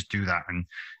able to just do that and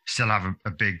still have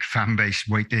a big fan base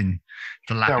waiting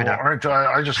to lap it up.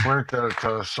 I just learned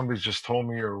that somebody just told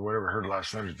me or whatever I heard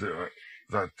last night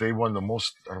that they won the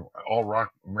most all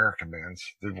rock American bands.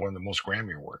 They've won the most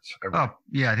Grammy awards ever. Oh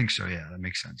yeah, I think so. Yeah, that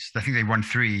makes sense. I think they won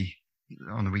 3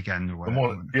 on the weekend or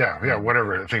whatever.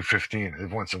 Whatever. I think 15.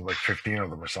 They've won some 15 of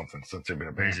them or something since they've been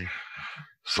a band. Crazy.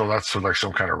 So that's like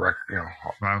some kind of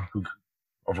wow.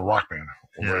 Of a rock band,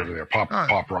 or whatever they're pop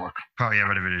rock. Oh yeah,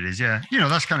 whatever it is. Yeah,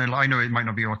 that's kind of. I know it might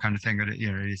not be your kind of thing, but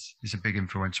it's a big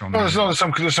influence on me. There's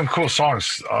some cool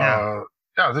songs.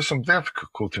 There's some they have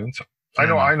cool tunes. I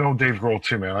know Dave Grohl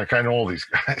too, man. Like I know all these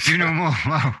guys. You know more.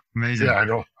 Wow, amazing. Yeah, I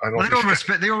know. Well,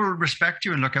 they all respect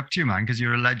you and look up to you, man, because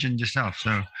you're a legend yourself.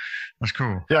 So that's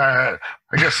cool. Yeah,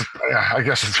 I guess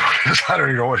it's what it is. I don't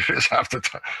even know what it is half the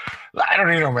time. I don't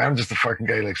even know, man. I'm just a fucking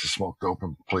guy who likes to smoke dope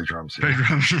and play drums. Play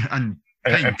drums and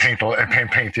paint.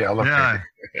 Yeah, I love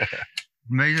painting.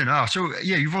 Amazing. Oh, so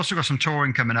you've also got some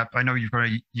touring coming up. I know you've got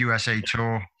a USA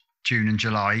tour June and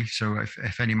July. So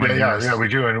if anyone, we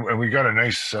do, and we got a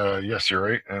nice. Yes, you're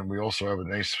right, and we also have a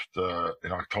nice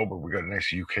in October. We got a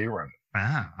nice UK run.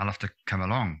 I'll have to come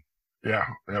along. Yeah,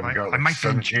 we got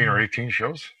 17 or 18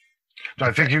 shows.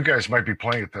 I think you guys might be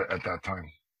playing at that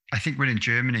time. I think we're in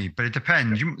Germany, but it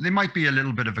depends. There might be a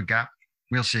little bit of a gap.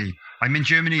 We'll see. I'm in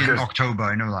Germany in October.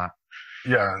 I know that.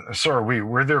 Yeah, so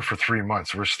we're there for 3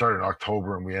 months. We're starting in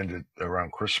October and we ended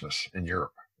around Christmas in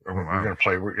Europe. We're gonna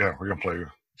play. We're gonna play.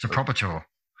 It's a proper tour.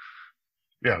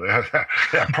 Yeah,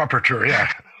 proper tour.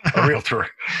 Yeah, a real tour.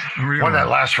 One that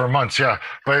lasts for months. Yeah,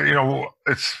 but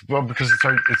because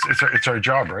it's our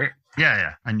job, right?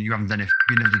 Yeah, and you haven't been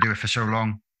able to do it for so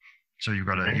long, so you've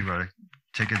got to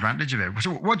take advantage of it.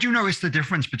 So, what do you notice the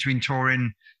difference between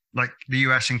touring like the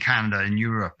US and Canada and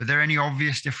Europe? Are there any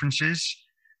obvious differences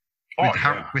with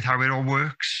how it all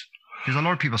works? Because a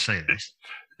lot of people say this.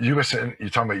 You're talking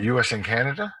about US and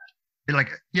Canada?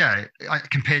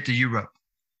 Compared to Europe.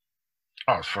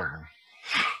 Oh, it's fucking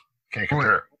can't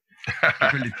compare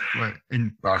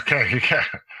it. Okay, you can't.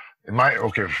 In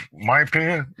my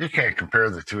opinion, you can't compare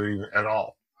the two even at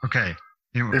all. Okay,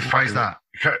 why is that?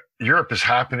 Europe is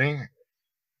happening.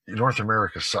 North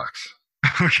America sucks.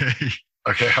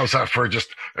 Okay, how's that for just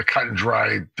a cut and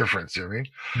dry difference? You know what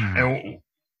I mean?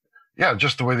 And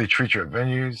just the way they treat you at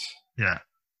venues. Yeah.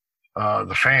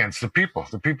 The fans, the people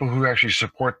who actually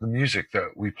support the music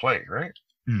that we play, right?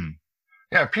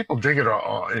 Yeah, people dig it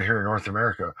here in North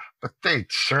America, but they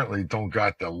certainly don't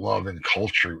got the love and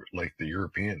culture like the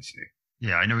Europeans do.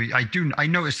 Yeah, I know. I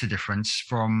noticed the difference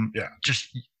from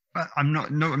I'm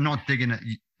not digging at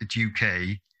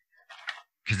UK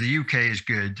because the UK is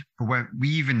good, but we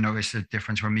even notice the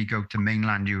difference when we go to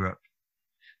mainland Europe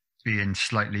being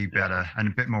slightly better and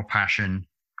a bit more passion.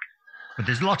 But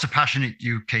there's lots of passionate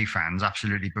UK fans,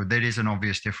 absolutely. But there is an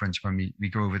obvious difference when we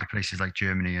go over to places like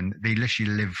Germany and they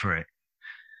literally live for it.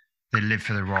 They live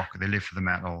for the rock. They live for the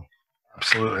metal.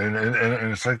 Absolutely.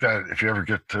 And it's like that if you ever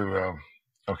get to,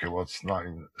 it's not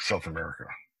even South America.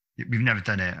 We've never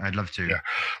done it. I'd love to. Yeah.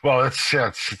 Well, it's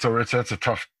a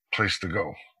tough place to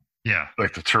go. Yeah.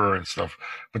 Like the tour and stuff.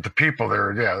 But the people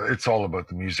there, it's all about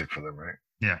the music for them, right?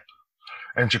 Yeah.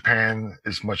 And Japan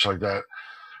is much like that.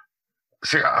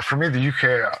 See, for me, the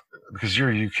UK, because you're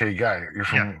a UK guy, are you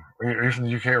from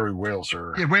the UK or Wales?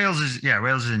 Or Wales is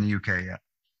in the UK. Yeah.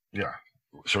 Yeah.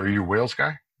 So are you a Wales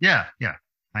guy? Yeah,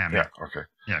 I am. Yeah. Okay.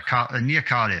 Yeah, near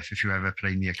Cardiff. If you ever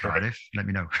play near Cardiff, let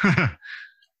me know.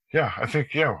 Yeah, I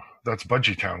think that's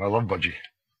Budgie Town. I love Budgie.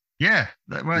 Yeah.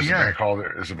 There's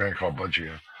a band called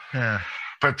Budgie. Yeah.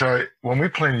 But when we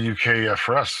play in the UK,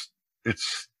 for us,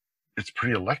 it's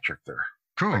pretty electric there.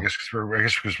 Cool. I guess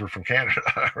because we're from Canada,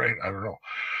 right? I don't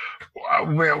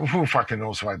know. Who fucking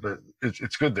knows why? But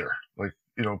it's good there. Like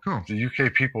cool. The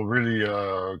UK people really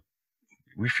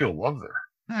we feel love there.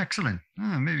 Excellent.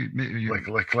 Maybe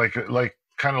like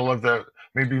kind of love that.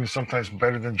 Maybe even sometimes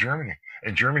better than Germany.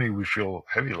 In Germany, we feel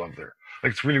heavy love there.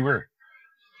 Like it's really weird.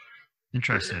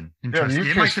 Interesting. Yeah,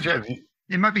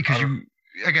 it might be because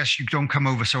I guess you don't come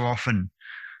over so often.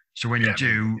 So when you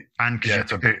do, and because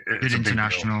it's a big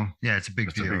international, it's a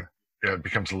big deal. It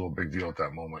becomes a little big deal at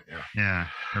that moment. Yeah.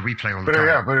 We play all the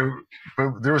time.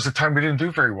 But there was a time we didn't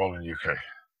do very well in the UK.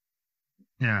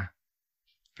 Yeah.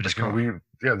 But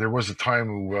there was a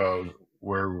time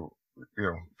where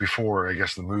before I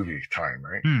guess the movie time,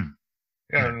 right?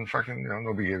 And fucking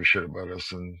nobody gave a shit about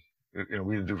us, and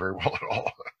we didn't do very well at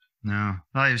all. No,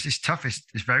 it's tough.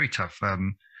 It's very tough.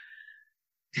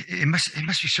 It must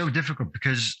be so difficult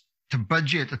because to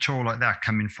budget a tour like that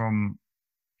coming from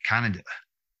Canada,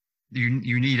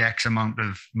 you need X amount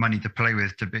of money to play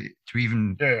with to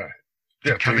even to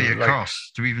cover your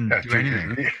costs, to even do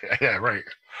anything. Yeah, right.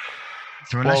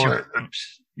 So unless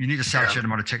you need to sell a certain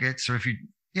amount of tickets. So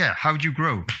how do you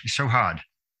grow? It's so hard.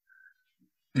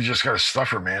 You just got to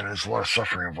suffer, man. There's a lot of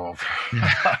suffering involved.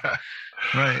 Yeah.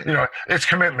 Right. You know, it's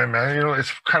commitment, man. You know,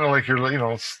 it's kind of like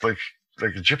it's like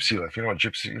a gypsy life. You know, a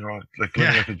gypsy. You know, like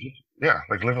living like a gypsy.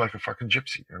 Like living like a fucking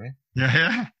gypsy. You know what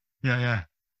I mean? Yeah.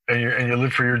 And you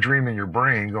live for your dream in your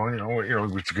brain, going,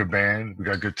 it's a good band. We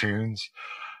got good tunes.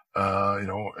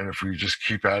 And if we just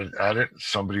keep at it,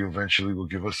 somebody eventually will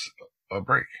give us a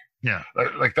break. Yeah.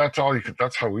 Like that's all you could.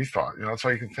 That's how we thought. You know, that's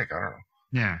all you can think. I don't know.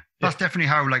 Yeah. That's definitely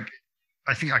how. Like,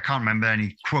 I think I can't remember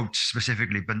any quotes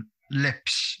specifically, but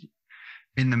Lips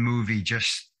in the movie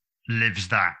just lives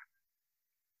that.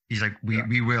 He's like,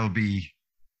 we will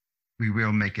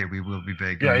make it. We will be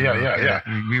big. Yeah.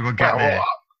 We will get there.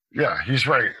 Yeah, he's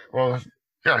right. Well,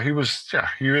 yeah, he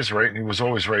is right. And he was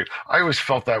always right. I always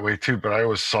felt that way too, but I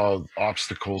always saw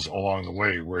obstacles along the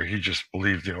way where he just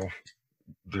believed, they're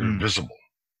invisible.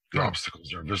 The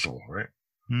obstacles are invisible, right?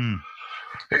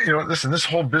 Listen, this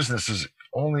whole business is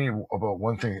only about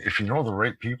one thing. If you know the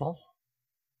right people,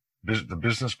 the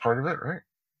business part of it, right?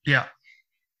 Yeah.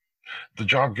 The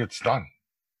job gets done.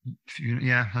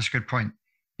 Yeah, that's a good point.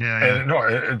 Yeah. And no,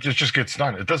 it just gets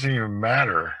done. It doesn't even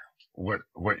matter what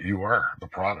you are, the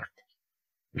product.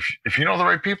 If you know the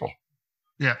right people.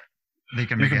 Yeah. They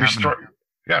can make it happen.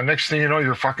 Next thing you know,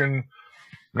 you're fucking,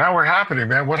 now we're happening,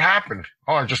 man. What happened?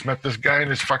 Oh, I just met this guy and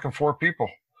his fucking 4 people.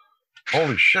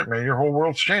 Holy shit, man, your whole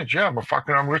world's changed. Yeah,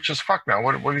 I'm rich as fuck now.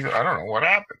 What do you, I don't know what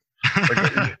happened.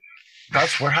 Like,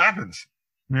 that's what happens.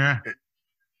 Yeah.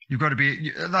 You've got to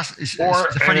be, and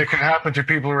it can happen to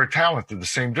people who are talented, the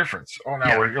same difference. Oh,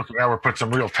 now we're putting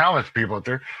some real talented people out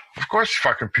there. Of course,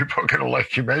 fucking people are going to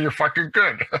like you, man. You're fucking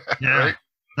good. Yeah.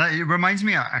 Right? It reminds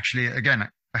me, actually, again,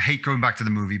 I hate going back to the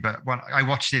movie, but I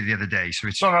watched it the other day, so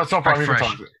it's no problem.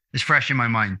 Fresh. It's fresh in my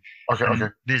mind. Okay.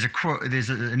 There's a quote. There's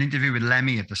an interview with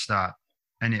Lemmy at the start,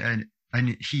 and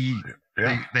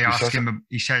they ask him.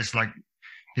 He says, like,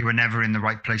 they were never in the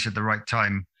right place at the right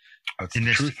time. That's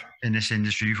the truth. In this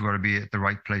industry, you've got to be at the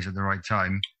right place at the right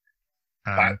time.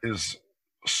 That is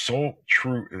so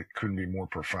true. It couldn't be more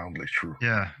profoundly true.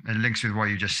 Yeah, it links with what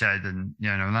you just said, and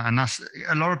and that's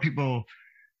a lot of people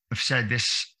have said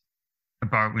this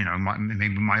about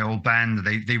maybe my old band.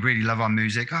 They really love our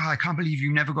music. Oh, I can't believe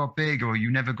you never got big, or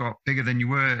you never got bigger than you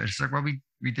were. It's like, well, we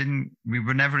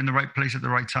were never in the right place at the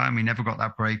right time. We never got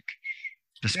that break.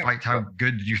 Despite how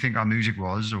good you think our music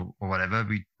was or whatever,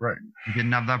 we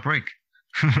didn't have that break.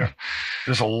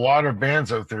 There's a lot of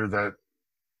bands out there that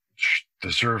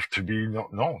deserve to be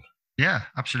known. Yeah,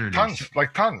 absolutely. Tons,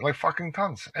 like fucking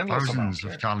tons. Endless thousands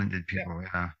of talented people,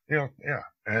 Yeah.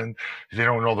 And they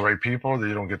don't know the right people.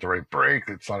 They don't get the right break.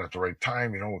 It's not at the right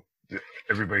time.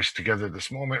 Everybody's together at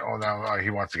this moment. Oh, now he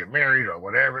wants to get married or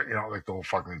whatever. Like the whole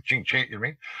fucking ching. You know what I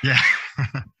mean? Yeah.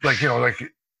 like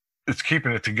it's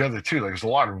keeping it together too. Like there's a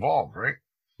lot involved, right?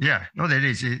 Yeah. No, there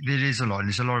is. It is a lot. And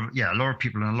there's a lot of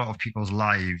people in a lot of people's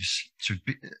lives to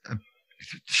be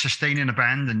sustaining a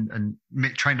band and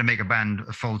trying to make a band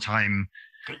a full-time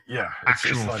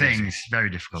actual thing is very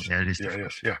difficult. Yeah, it is.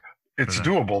 Yeah. It's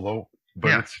doable though,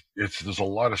 but there's a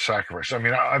lot of sacrifice. I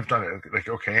mean, I've done it. Like,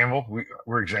 okay, Anvil,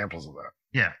 we're examples of that.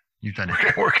 Yeah, you've done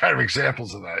it. We're kind of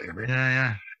examples of that. You know?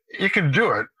 Yeah. You can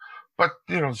do it, but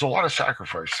there's a lot of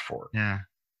sacrifice for it. Yeah.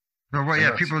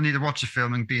 Well, people need to watch the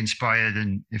film and be inspired,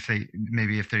 and if they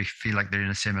feel like they're in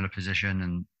a similar position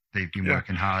and they've been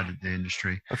working hard at the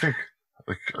industry. I think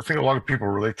a lot of people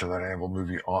relate to that Anvil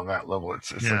movie on that level.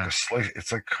 It's like a slice.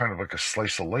 It's like kind of like a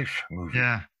slice of life movie.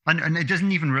 Yeah, and it doesn't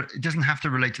have to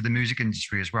relate to the music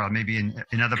industry as well. Maybe in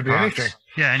other parts. Be anything.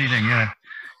 Yeah, anything. Yeah,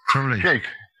 totally. Yeah,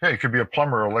 it could be a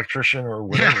plumber, or electrician, or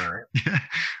whatever. Yeah.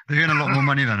 They earn a lot more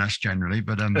money than us generally,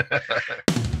 but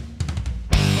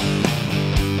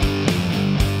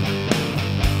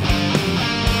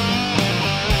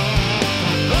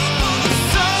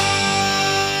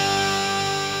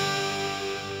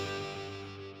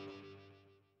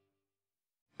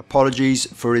Apologies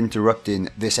for interrupting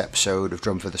this episode of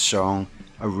Drum for the Song.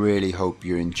 I really hope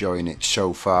you're enjoying it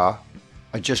so far.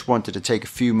 I just wanted to take a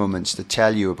few moments to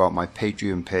tell you about my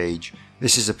Patreon page.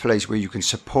 This is a place where you can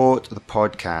support the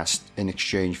podcast in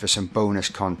exchange for some bonus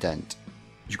content.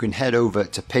 You can head over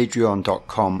to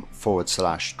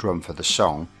patreon.com/Drum for the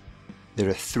Song. There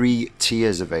are 3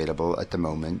 tiers available at the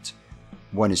moment.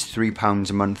 One is £3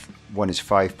 a month, one is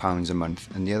 £5 a month,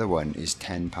 and the other one is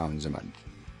 £10 a month.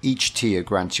 Each tier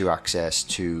grants you access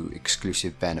to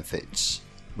exclusive benefits.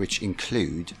 which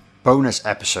include bonus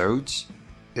episodes,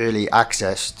 early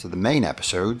access to the main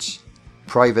episodes,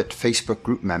 private Facebook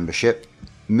group membership,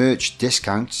 merch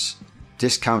discounts,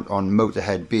 discount on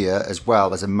Motorhead beer as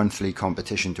well as a monthly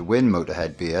competition to win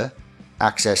Motorhead beer,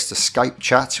 access to Skype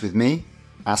chats with me,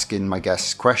 asking my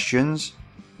guests questions,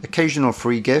 occasional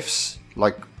free gifts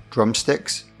like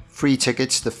drumsticks, free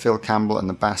tickets to Phil Campbell and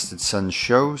the Bastard Sons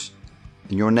shows,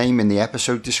 and your name in the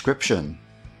episode description.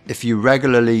 If you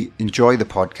regularly enjoy the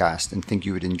podcast and think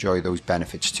you would enjoy those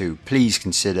benefits too, please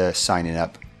consider signing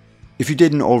up. If you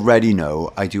didn't already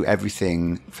know, I do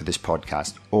everything for this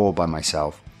podcast all by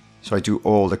myself. So I do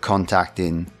all the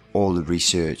contacting, all the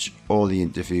research, all the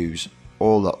interviews,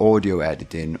 all the audio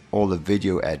editing, all the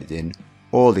video editing,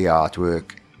 all the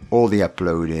artwork, all the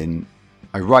uploading.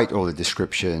 I write all the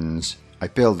descriptions, I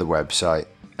build the website,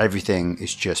 everything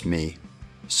is just me.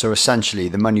 So essentially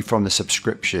the money from the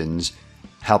subscriptions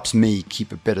helps me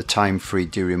keep a bit of time free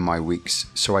during my weeks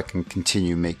so I can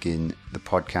continue making the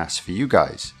podcast for you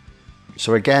guys.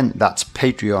 So again, that's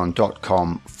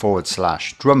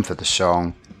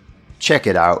patreon.com/drumforthesong. Check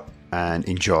it out and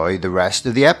enjoy the rest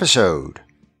of the episode.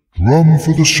 Drum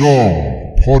for the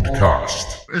Song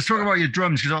podcast. Let's talk about your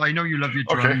drums, because I know you love your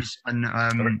drums. Okay. And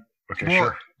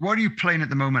sure. What are you playing at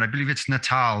the moment? I believe it's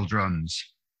Natal drums.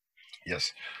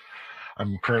 Yes.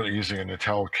 I'm currently using a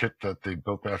Natal kit that they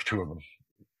built. I have two of them.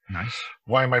 Nice.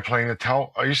 Why am I playing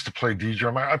Natal? I used to play D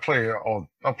drum. I'll play anything.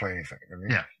 I mean,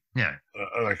 yeah.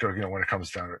 Like, when it comes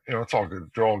down to it, it's all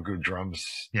good. They're all good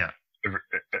drums. Yeah.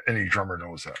 Any drummer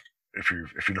knows that. If you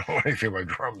know anything about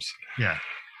drums. Yeah.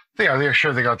 They're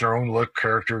sure they got their own look,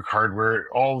 character, hardware,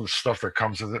 all the stuff that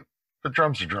comes with it. But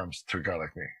drums are drums to a guy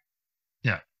like me.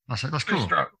 Yeah, that's cool.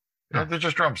 They're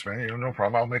just drums, man. No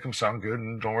problem. I'll make them sound good,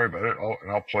 and don't worry about it.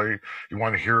 I'll play. You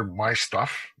want to hear my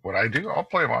stuff? What I do? I'll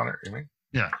play them on it. You mean?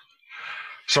 Yeah.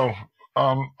 So,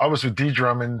 I was with D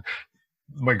drum, and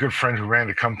my good friend who ran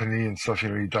the company and stuff.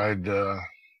 He died.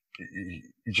 He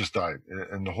just died,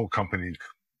 and the whole company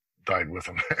died with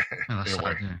him. That's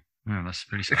sad, yeah. Yeah, that's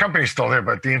pretty sad. The company's still there,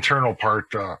 but the internal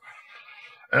part,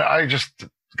 and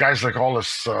guys like all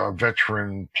us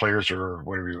veteran players, or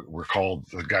whatever we're called,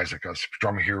 the guys like us,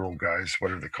 drum hero guys,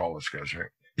 whatever they call us guys,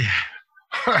 right? Yeah.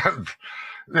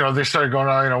 They started going,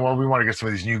 well, we want to get some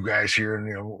of these new guys here, and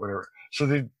whatever. So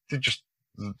they just,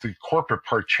 the corporate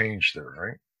part changed there,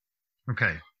 right?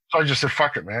 Okay. So I just said,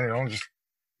 fuck it, man. I'll just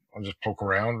poke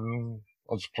around, and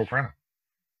I'll just poke around.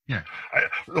 Yeah.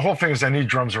 The whole thing is I need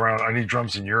drums around. I need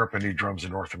drums in Europe. I need drums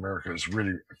in North America. Is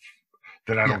really,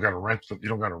 then I don't got to rent them. You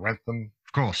don't got to rent them.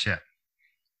 Of course, yeah.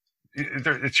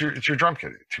 It's your drum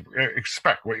kit.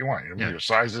 Expect what you want. Your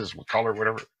sizes, what color,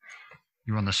 whatever.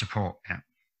 You want the support, yeah.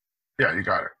 Yeah, you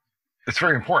got it. It's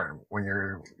very important when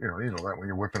you're, that when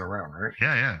you're whipping around, right?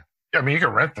 Yeah. Yeah, I mean, you can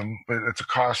rent them, but it's a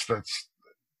cost that's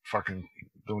fucking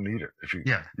don't need it. If you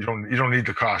don't need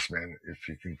the cost, man. If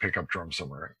you can pick up drums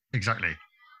somewhere, right? Exactly.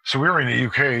 So we were in the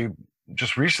UK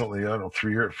just recently. I don't know,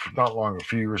 3 years, not long, a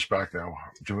few years back now,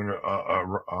 doing we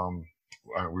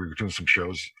were doing some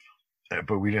shows,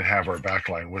 but we didn't have our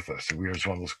backline with us. We was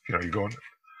one of those, you go in,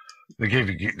 they gave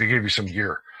you some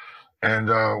gear, and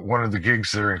one of the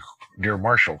gigs there near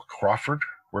Marshall, Crawford,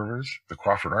 wherever it is, the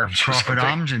Crawford Arms. Crawford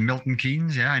Arms in Milton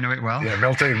Keynes. Yeah, I know it well. Yeah,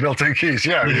 Milton Keynes.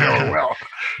 Yeah, you know it well.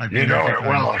 You know it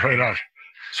well, right on.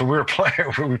 So we were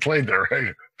playing. We played there,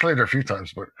 right? Played there a few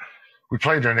times, but we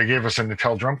played there, and they gave us a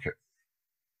Natal drum kit.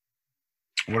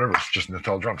 Whatever, it's just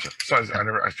Natal drum set. So I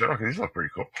said, okay, these look pretty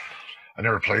cool. I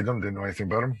never played them, didn't know anything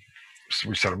about them. So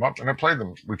we set them up, and I played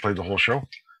them. We played the whole show,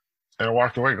 and I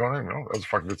walked away going, that was a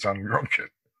fucking good sounding drum kit.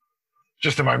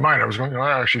 Just in my mind, I was going, that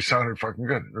actually sounded fucking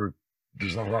good.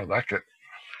 There's nothing wrong with that kit.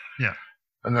 Yeah.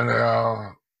 And then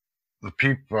the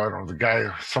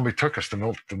guy, somebody took us to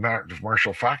the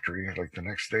Marshall factory like the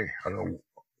next day. I don't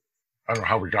know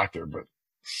how we got there, but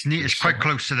it's quite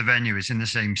close to the venue. It's in the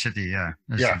same city, yeah.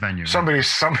 The venue. Somebody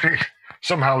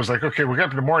somehow was like, okay, we'll get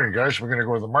up in the morning, guys. We're going to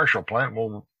go to the Marshall plant.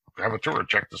 We'll have a tour,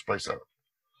 check this place out.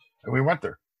 And we went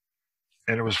there.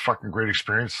 And it was a fucking great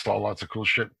experience. Saw lots of cool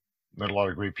shit. Met a lot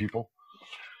of great people.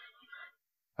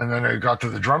 And then I got to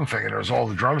the drum thing, and there was all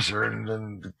the drums there. And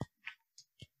then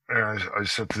I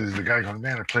said to the guy going,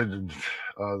 man, I played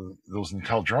those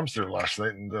Natal drums there last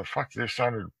night, and they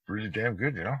sounded really damn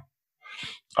good,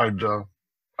 I'd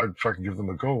fucking give them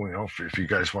a go, if you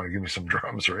guys want to give me some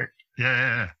drums, right?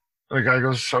 Yeah. And the guy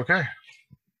goes, okay.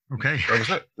 That was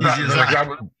it.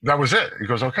 That was it. He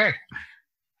goes, okay.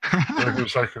 It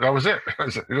was like, that was it.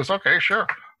 He goes, okay, sure.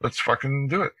 Let's fucking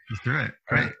do it. Let's do it.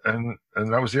 Right. And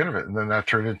that was the end of it. And then that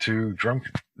turned into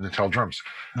Natal drums.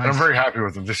 Nice. And I'm very happy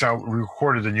with them. We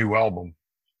recorded a new album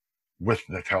with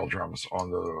Natal drums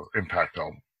on the Impact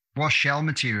album. What shell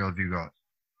material have you got?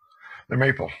 They're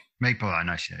maple. Maple,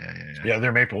 nice. Yeah. Yeah,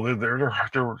 they're maple. They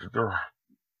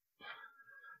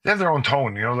have their own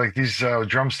tone, like these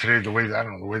drums today. The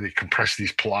way they compress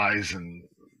these plies, and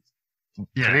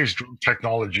today's drum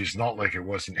technology is not like it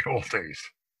was in the old days.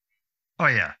 Oh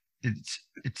yeah,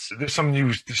 there's some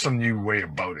new way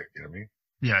about it. You know what I mean?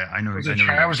 Yeah, I know.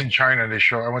 I was in China, and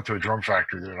I went to a drum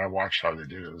factory there, and I watched how they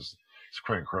did it. It's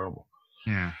quite incredible.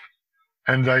 Yeah.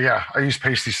 And I use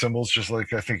pasty cymbals just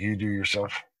like I think you do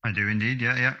yourself. I do indeed.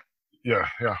 Yeah.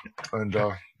 And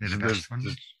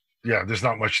there's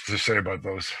not much to say about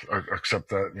those except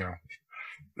that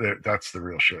that's the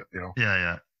real shit.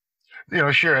 Yeah.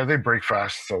 Sure, they break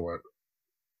fast. So what?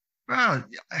 Well,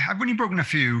 I've only broken a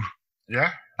few.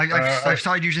 Yeah. I've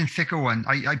started using thicker ones.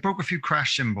 I broke a few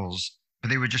crash cymbals, but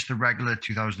they were just the regular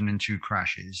 2002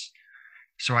 crashes.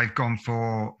 So I've gone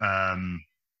for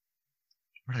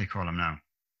what do they call them now?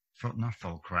 Not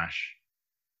full crash.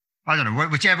 I don't know,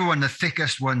 whichever one, the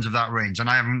thickest ones of that range, and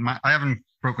I haven't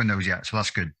broken those yet, so that's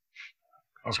good.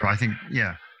 Okay. So I think you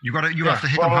have to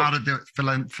hit them hard for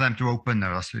them to open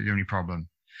though. That's the only problem.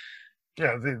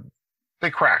 Yeah, they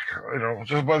crack.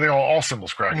 Just but all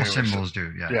cymbals crack. All cymbals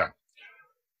do. Yeah.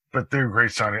 But they're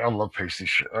great sounding. I love pasty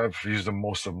shit. I've used them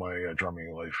most of my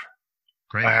drumming life.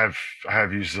 Great. I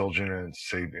have used Zildjian and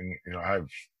Satan. I have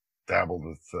dabbled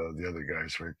with the other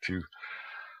guys, right, too.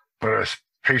 But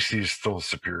pasty is still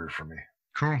superior for me.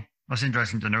 Cool. That's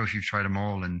interesting to know if you've tried them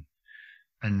all. And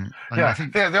I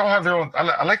think they all have their own.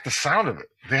 I like the sound of it.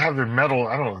 They have their metal.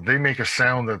 I don't know. They make a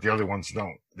sound that the other ones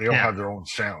don't. They all have their own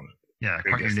sound. Yeah,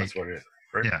 I guess that's what it is.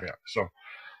 Right? Yeah. So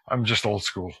I'm just old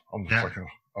school.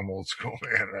 I'm old school,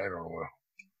 man. I don't know.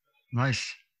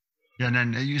 Nice. Yeah, and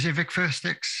then you say Vic Firth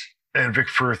sticks? And Vic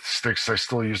Firth sticks, I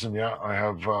still use them. Yeah, I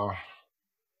have.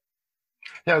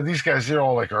 These guys, they're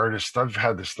all like artists. I've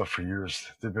had this stuff for years.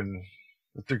 They're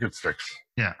good sticks.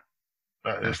 Yeah.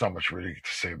 There's not much really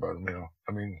to say about them.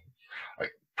 I mean,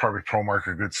 probably ProMark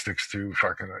are good sticks too.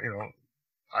 Fucking,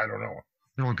 I don't know.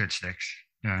 They're all good sticks.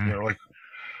 Yeah.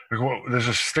 There's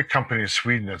a stick company in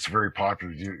Sweden that's very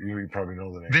popular. You probably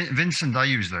know the name. Vincent, I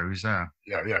use those. Yeah.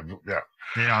 They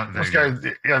are those guys.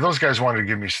 Those guys wanted to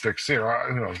give me sticks. Who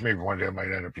knows? Maybe one day I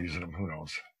might end up using them. Who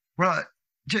knows? Well,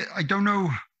 I don't know.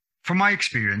 From my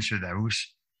experience with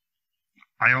those,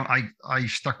 I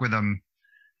stuck with them.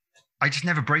 I just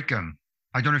never break them.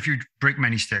 I don't know if you break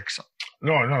many sticks.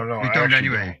 No. You don't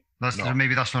anyway.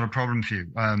 Maybe that's not a problem for you.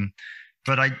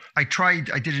 But I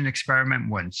did an experiment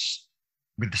once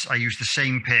with this. I used the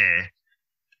same pair,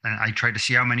 and I tried to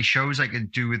see how many shows I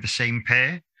could do with the same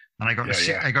pair. And I got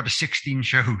to 16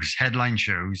 shows, headline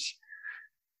shows,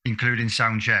 including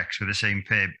sound checks with the same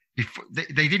pair. Before,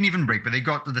 they didn't even break, but they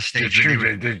got to the stage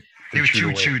they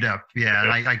were chewed up. Yeah,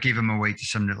 and I gave them away to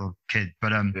some little kid.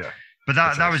 But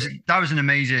that was an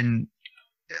amazing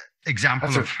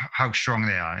example of how strong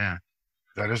they are. Yeah,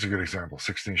 that is a good example.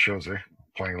 16 shows,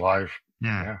 playing live.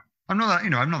 Yeah. I'm not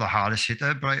the hardest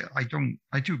hitter, but I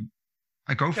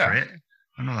go for it.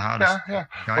 I'm not the hardest. Yeah.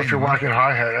 Well, if you're whacking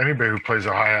hi-hat, anybody who plays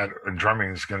a hi-hat and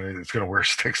drumming is gonna wear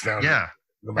sticks down. Yeah.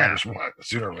 No matter what,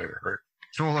 sooner or later, right?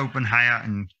 It's all open hi-hat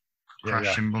and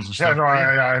crash cymbals and stuff.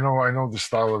 I know the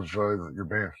style of your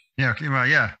band. Yeah, well,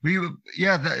 yeah.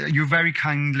 You very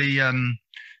kindly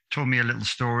told me a little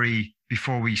story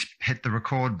before we hit the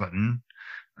record button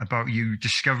about you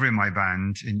discovering my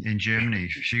band in Germany.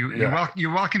 So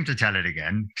you're welcome to tell it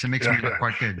again because it makes me look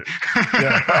quite good.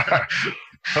 Yeah.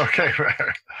 Okay.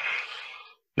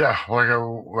 Yeah,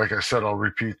 like I said, I'll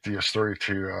repeat the story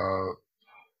too.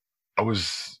 I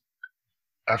was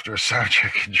after a sound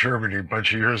check in Germany a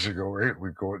bunch of years ago, right?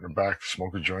 We'd go out in the back to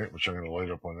smoke a joint, which I'm going to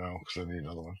light up on now because I need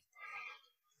another one.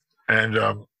 And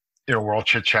we're all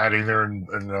chit chatting there,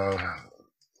 and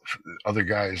other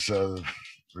guys, they're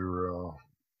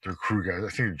crew guys. I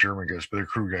think they're German guys, but they're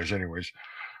crew guys anyways.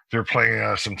 They're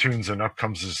playing some tunes, and up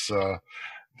comes this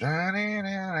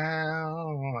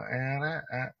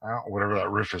whatever that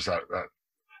riff is,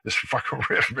 this fucking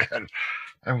riff, man.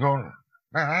 I'm going,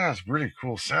 man, that's really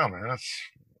cool sound, man. That's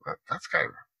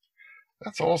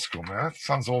old school, man. That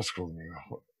sounds old school to me.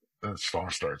 Then the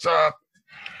song starts up,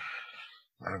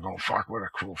 and I'm going, fuck, what a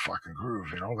cool fucking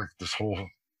groove, like this whole.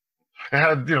 It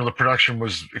had, the production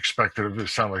was expected. It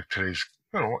sounded like today's,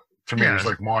 to me, it was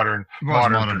like modern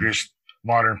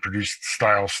produced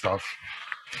style stuff.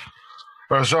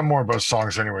 But it was more about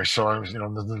songs anyway. So I was,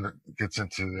 then it gets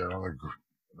into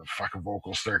the fucking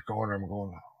vocals start going. I'm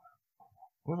going,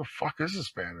 who the fuck is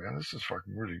this band, man? This is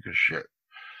fucking really good shit.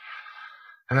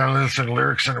 And then I listen to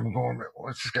lyrics and I'm going,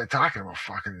 what's this guy talking about?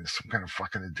 Fucking some kind of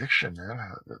fucking addiction, man.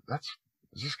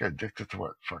 Is this guy addicted to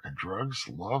what? Fucking drugs,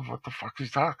 love? What the fuck is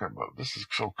he talking about? This is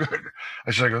so good.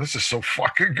 I go, this is so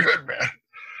fucking good, man.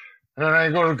 And then I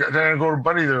go to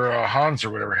buddy there, Hans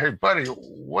or whatever. Hey, buddy,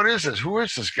 what is this? Who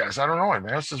is this guy? I don't know him,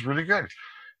 man. This is really good.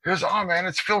 He goes, oh man,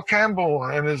 it's Phil Campbell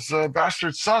and his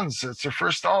Bastard Sons. It's their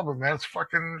first album, man. It's a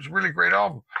really great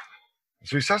album.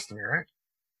 So he says to me, right?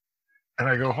 And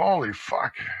I go, holy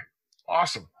fuck,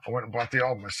 awesome. I went and bought the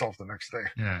album myself the next day.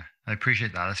 Yeah, I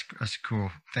appreciate that. That's a cool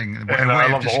thing. And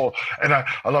I love the whole,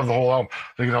 I love the whole album.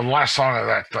 The last song of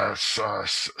that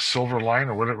Silver Line,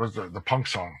 or what it was, the punk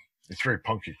song. It's very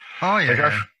punky. Oh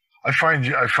yeah. Like I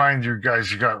find you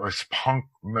guys, you got this punk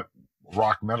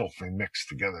rock metal thing mixed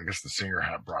together. I guess the singer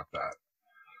had brought that.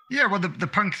 Yeah, well, the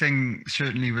punk thing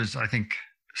certainly was, I think,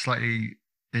 slightly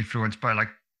influenced by like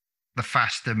the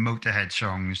faster Motorhead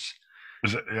songs.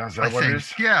 Is that what it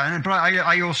is? Yeah, but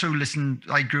I also listened.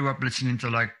 I grew up listening to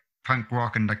like punk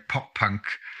rock and like pop punk,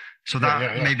 so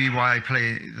that may be why I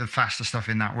play the faster stuff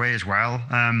in that way as well.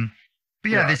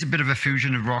 But yeah, there's a bit of a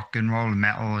fusion of rock and roll and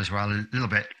metal as well, a little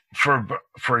bit. For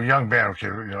a young band, okay,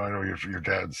 I know your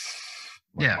dad's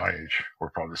my age.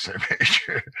 We're probably the same age.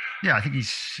 Yeah, I think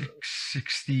he's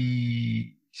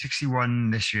 61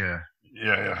 this year.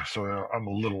 Yeah. So I'm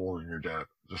a little older than your dad,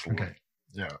 just a little. Okay.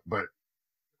 Yeah, but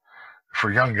for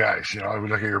young guys, I would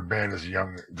look at your band as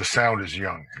young. The sound is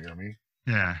young. You know what I mean?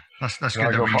 Yeah, that's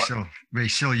good that we're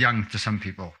still young to some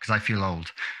people, because I feel old.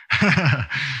 But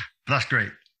that's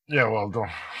great. Yeah, well,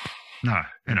 don't. No,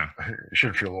 you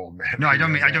shouldn't feel old, man. No, I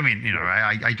don't mean.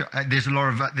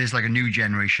 There's like a new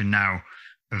generation now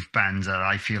of bands that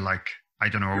I feel like I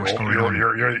don't know what's going on.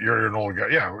 You're an old guy.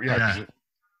 Yeah.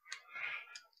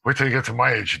 Wait till you get to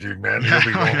my age, dude, man. You'll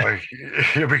be going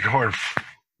you'll be going.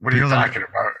 What are you talking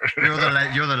about?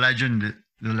 You're the legend.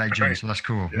 Right. So that's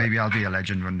cool. Yeah. Maybe I'll be a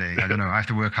legend one day. I don't know. I have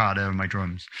to work harder on my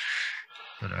drums.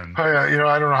 But I don't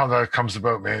know how that comes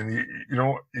about, man.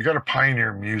 You got to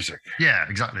pioneer music. Yeah,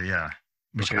 exactly. Yeah.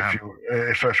 Okay,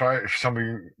 if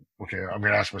somebody, I'm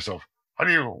gonna ask myself, what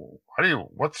do you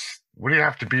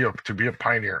have to be a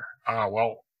pioneer?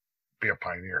 Be a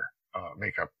pioneer.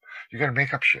 You got to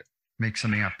make up shit. Make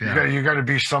something up. Yeah. You got to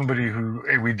be somebody who,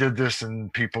 hey, we did this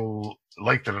and people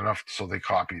liked it enough, so they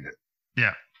copied it.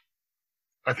 Yeah.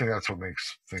 I think that's what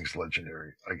makes things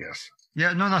legendary, I guess.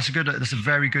 Yeah, no, that's a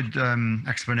very good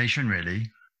explanation,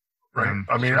 really. Right.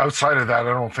 Outside of that,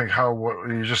 I don't think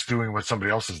you're just doing what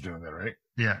somebody else is doing there, right?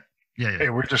 Yeah. Hey,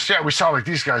 we sound like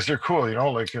these guys. They're cool,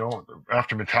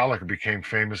 after Metallica became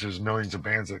famous, there's millions of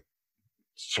bands that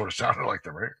sort of sounded like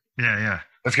them, right? Yeah.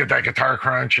 Let's get that guitar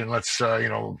crunch and let's,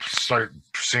 start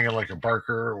singing like a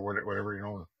Barker or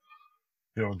whatever,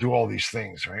 do all these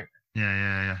things, right?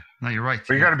 Yeah. No, you're right.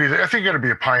 But I think you got to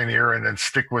be a pioneer and then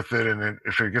stick with it. And then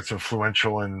if it gets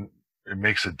influential and it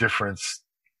makes a difference,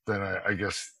 then I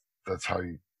guess that's how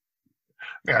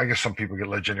I guess some people get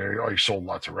legendary. Oh, you sold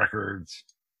lots of records.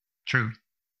 True.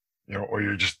 Or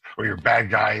you're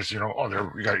bad guys, you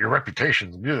got your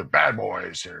reputations. You're the bad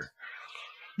boys.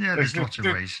 There's lots of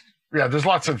ways. Yeah, there's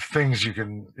lots of things you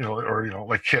can,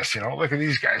 like Kiss, look at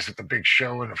these guys with the big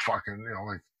show and the fucking,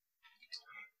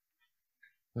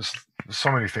 there's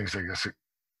so many things, I guess,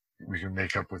 we can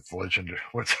make up with legend.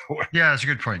 Yeah, that's a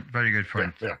good point. Very good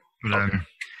point. Yeah.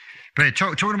 But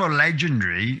talking about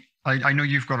legendary, I know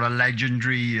you've got a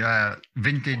legendary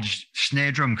vintage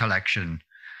snare drum collection.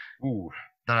 Ooh.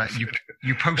 That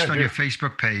you post on your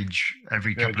Facebook page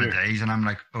every couple of days, and I'm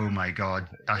like, oh my God,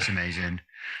 that's amazing.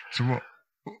 So what?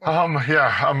 I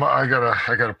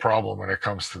got a problem when it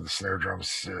comes to the snare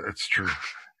drums. It's true.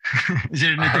 Is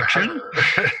it an addiction?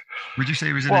 Would you say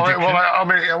it was an addiction?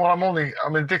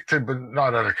 I'm addicted, but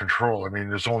not out of control.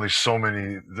 There's only so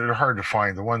many. They're hard to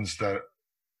find. The ones that,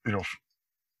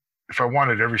 if I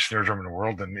wanted every snare drum in the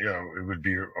world, then it would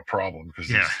be a problem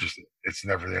because it's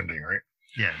never ending, right?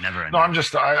 Yeah, never ending. No,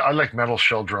 I like metal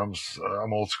shell drums.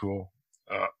 I'm old school.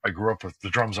 I grew up with the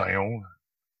drums I own.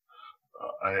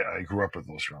 I grew up with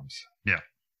those drums. Yeah.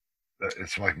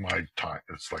 It's like my time.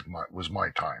 Was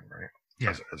my time, right? Yeah.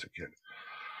 As a kid.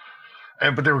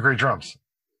 But they were great drums.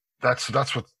 That's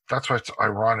what's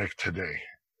ironic today.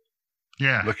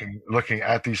 Yeah. Looking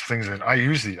at these things, and I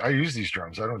use these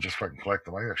drums. I don't just fucking collect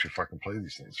them. I actually fucking play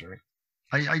these things, right?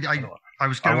 I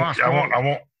was going to ask.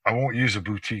 I won't use a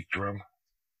boutique drum.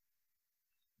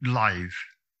 Live.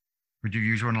 Would you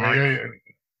use one live?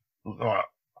 Yeah.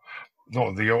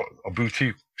 No, a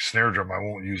boutique snare drum I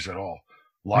won't use at all,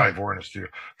 live or in a studio.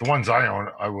 The ones I own,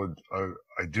 I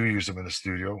do use them in the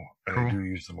studio, and I do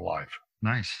use them live.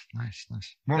 Nice.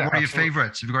 What are your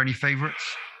favorites? Have you got any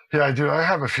favorites? Yeah, I do. I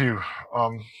have a few.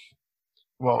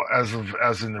 Well, as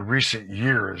in the recent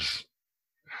years,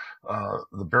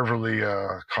 the Beverly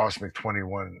Cosmic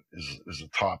 21 is a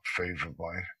top fave of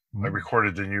mine. I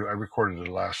recorded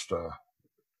the last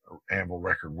Anvil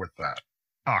record with that.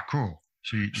 Ah, cool.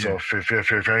 So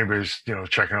if anybody's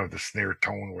checking out the snare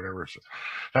tone, whatever,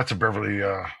 that's a Beverly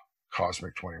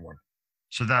Cosmic 21.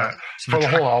 So for the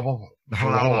whole album,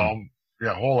 whole album,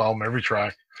 yeah, whole album, every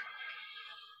track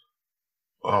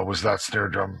was that snare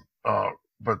drum.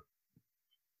 But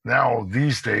now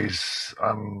these days,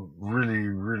 I'm really,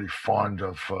 really fond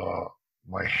of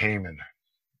my Heyman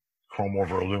chrome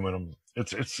over aluminum.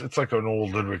 It's like an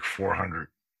old Ludwig 400.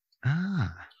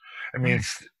 Ah, I mean,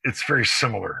 it's very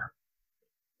similar.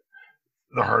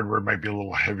 The hardware might be a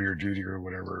little heavier duty or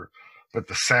whatever, but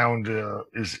the sound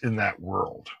is in that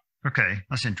world. Okay,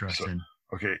 that's interesting.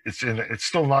 So, okay, it's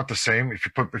still not the same. If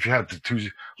you had the two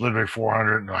Ludwig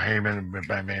 400 and a Heyman and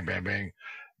bang bang bang bang,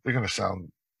 they're gonna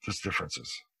sound just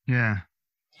differences. Yeah.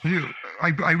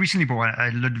 I recently bought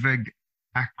a Ludwig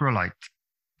Acrolite.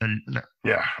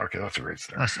 Yeah, okay, that's a great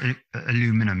snare. That's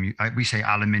aluminum. We say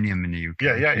aluminium in the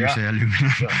UK. Yeah. You say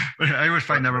aluminum. Yeah. I always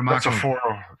find that remarkable.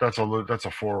 That's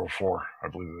a 404. I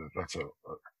believe that's the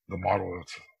model.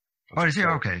 Is it?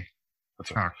 Okay.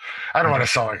 I don't want to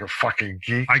sound like a fucking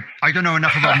geek. I don't know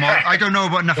enough about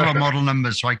enough about model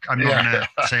numbers, so I'm not going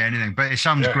to say anything. But it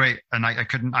sounds great, and I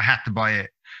couldn't. I had to buy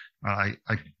it. I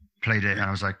played it, and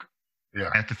I was like,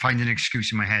 I had to find an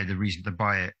excuse in my head, the reason to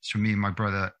buy it. So me and my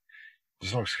brother.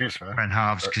 There's no excuse, man. Went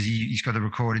halves because he's got a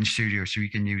recording studio, so he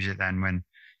can use it then when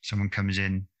someone comes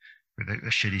in with a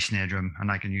shitty snare drum,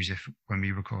 and I can use it when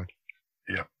we record.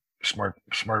 Yeah, smart,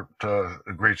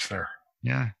 a great snare.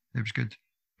 Yeah, it was good.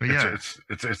 But yeah, it's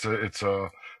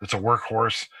a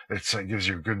workhorse. It gives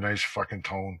you a good, nice fucking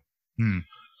tone. Yeah,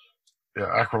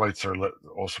 acrylites are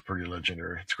also pretty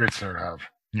legendary. It's a great snare to have.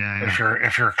 Yeah. If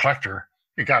you're a collector,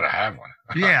 you gotta have one.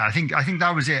 Yeah, I think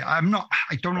that was it. I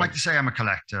don't like to say I'm a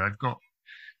collector.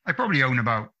 I probably own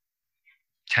about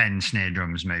 10 snare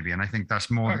drums maybe, and I think that's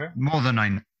more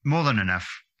than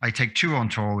enough. I take 2 on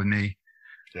tour with me.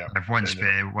 Yeah. I have 1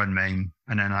 spare, 1 main,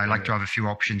 and then I like to have a few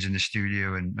options in the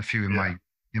studio and a few in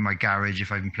my garage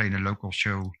if I'm playing a local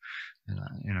show,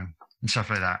 and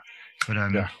stuff like that. But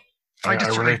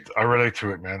I relate to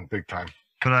it, man, big time.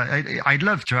 But I'd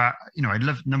love to,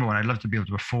 number one, I'd love to be able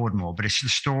to afford more, but it's the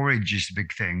storage is the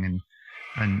big thing,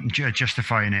 and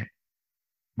justifying it.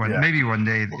 Maybe one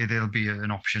day it'll be an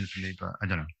option for me, but I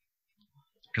don't know.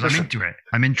 Because I'm into it.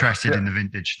 I'm interested in the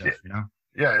vintage stuff,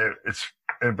 Yeah,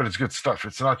 but it's good stuff.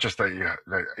 It's not just that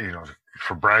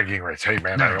for bragging rights. Hey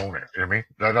man, I own it. You know what I mean?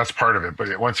 That's part of it.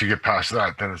 But once you get past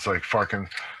that, then it's like fucking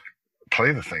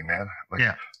play the thing, man.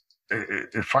 Like,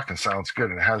 it fucking sounds good,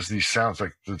 and it has these sounds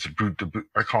like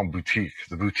I call them boutique.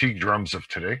 The boutique drums of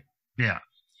today. Yeah.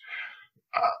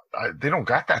 They don't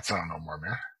got that sound no more,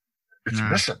 man. It's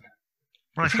missing.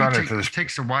 Well, I think it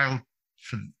takes a while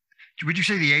for. Would you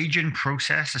say the aging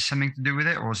process has something to do with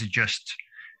it, or is it just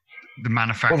the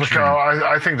manufacturing? Well,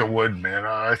 I think the wood, man.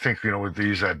 I think with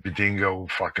these Bedingo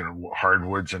fucking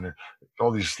hardwoods and a lot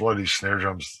of these snare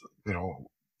drums,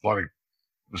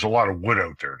 there's a lot of wood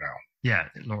out there now. Yeah,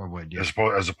 a lot of wood. Yeah.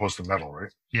 As opposed to metal,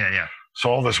 right? Yeah. So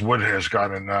all this wood has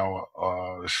gotten now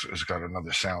has got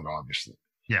another sound, obviously.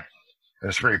 Yeah. And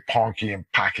it's very ponky and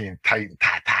packy and tight and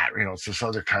tat. It's this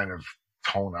other kind of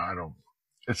tone.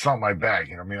 It's not my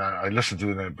bag. I mean, I listen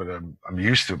to it, but I'm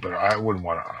used to it. But I don't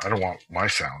want my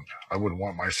sound. I wouldn't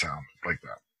want my sound like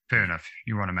that. Fair enough.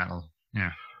 You want a metal.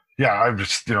 Yeah. Yeah, I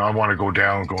just, I want to go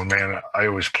down going, man, I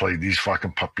always played these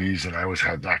fucking puppies and I always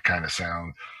had that kind of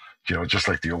sound, just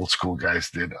like the old school guys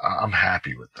did. I'm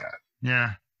happy with that.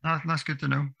 Yeah, that's good to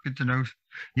know. Good to know.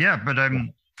 Yeah, but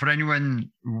for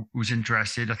anyone who's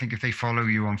interested, I think if they follow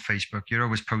you on Facebook, you're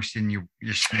always posting your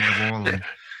snare wall.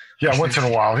 Yeah, once in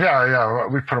a while. Yeah.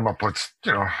 We put them up.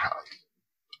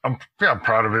 I'm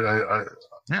proud of it.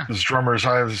 As drummers,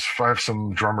 I have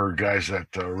some drummer guys that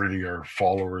really are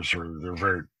followers, or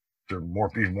they're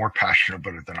even more passionate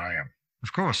about it than I am.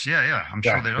 Of course, yeah. I'm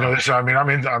sure they are.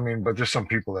 But there's some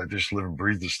people that just live and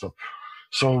breathe this stuff.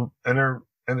 So, and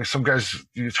some guys,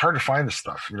 it's hard to find this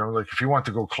stuff. Like if you want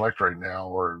to go collect right now,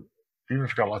 or even if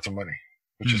you got lots of money,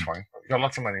 which is fine. You got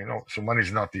lots of money, so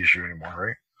money's not the issue anymore,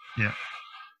 right? Yeah.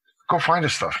 Go find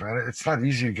this stuff, man. It's not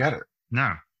easy to get it.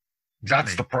 No.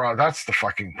 Exactly. That's the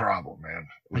fucking problem, man.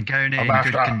 And getting it in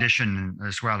good condition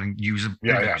as well, and usable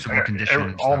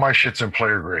condition. All my shit's in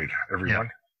player grade, everyone,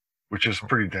 which is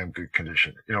pretty damn good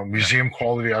condition. Museum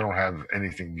quality. I don't have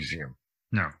anything museum.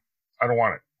 No, I don't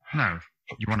want it. No,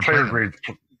 you want player grade.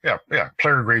 Yeah,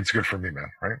 player grade's good for me, man.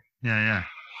 Right? Yeah.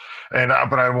 And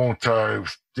but I won't.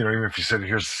 Even if you said,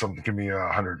 "Here's something, give me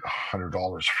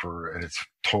 $100 for," and it's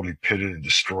totally pitted and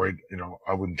destroyed,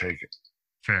 I wouldn't take it.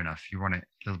 Fair enough. You want it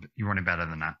a little bit. You want it better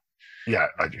than that. Yeah,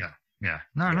 I do. Yeah.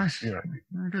 No, yeah, nice. Yeah,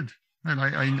 good.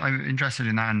 I'm interested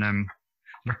in that, and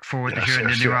look forward to hearing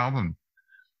the new album.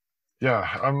 Yeah,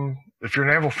 if you're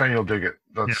an Anvil fan, you'll dig it.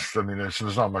 That's, I mean,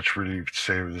 there's not much really to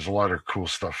say. There's a lot of cool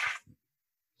stuff.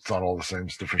 It's not all the same.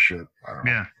 It's different shit. I don't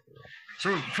know. Yeah.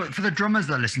 So for the drummers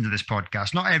that listen to this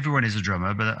podcast, not everyone is a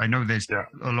drummer, but I know there's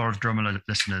a lot of drummer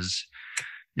listeners.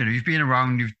 You've been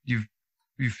around. You've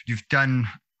done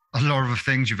a lot of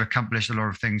things. You've accomplished a lot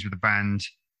of things with the band.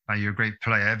 You're a great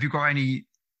player. Have you got any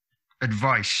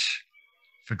advice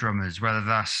for drummers, whether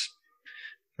that's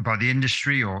about the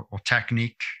industry or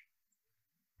technique,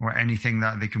 or anything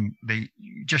that they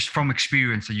just from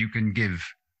experience that you can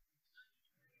give?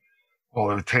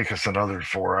 Well, it would take us another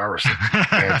 4 hours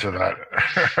to answer that.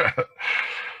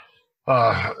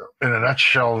 In a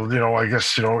nutshell, I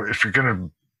guess, if you're going to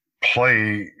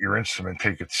play your instrument,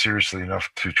 take it seriously enough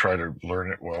to try to learn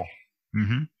it well.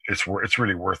 Mm-hmm. It's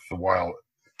really worth the while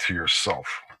to yourself.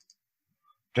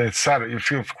 Then it's sad. You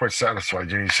feel quite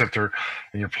satisfied. You sit there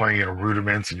and you're playing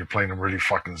rudiments and you're playing them really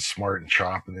fucking smart and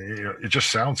chop, and it just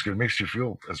sounds good. It makes you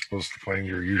feel, as opposed to playing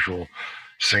your usual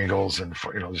singles and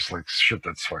just like shit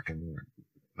that's fucking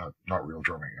not real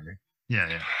drumming. I mean,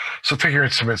 yeah. So take your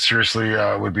instrument seriously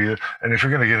would be, and if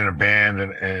you're going to get in a band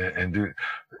and do,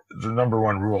 the number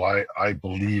one rule I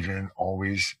believe in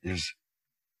always is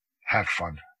have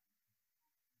fun.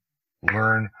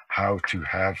 Learn how to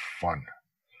have fun.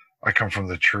 I come from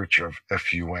the church of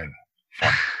FUN,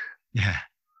 fun. Yeah.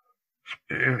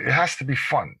 It has to be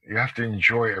fun. You have to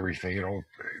enjoy everything,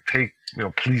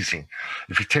 pleasing.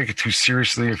 If you take it too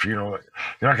seriously, you're not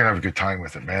going to have a good time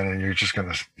with it, man. And you're just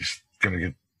going to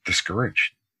get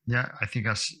discouraged. Yeah. I think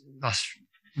that's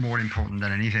more important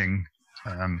than anything.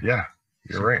 Yeah,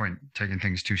 you're right. Point taking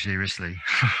things too seriously.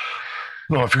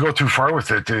 No, if you go too far with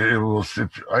it,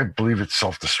 I believe it's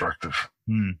self-destructive.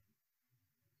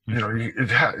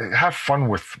 Have fun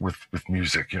with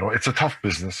music. It's a tough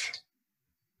business.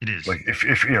 It is. Like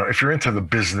if you're into the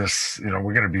business,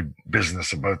 we're going to be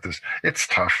business about this. It's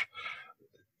tough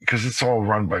because it's all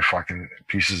run by fucking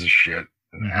pieces of shit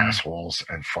and assholes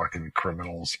and fucking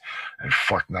criminals and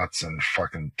fuck nuts and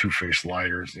fucking two-faced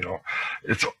liars.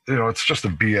 It's just a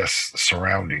BS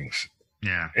surroundings.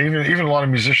 Yeah. Even a lot of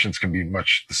musicians can be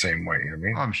much the same way. You know what I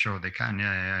mean? Oh, I'm sure they can.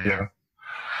 Yeah.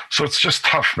 So it's just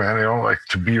tough, man. Like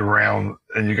to be around,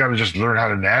 and you got to just learn how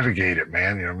to navigate it,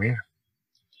 man. You know what I mean?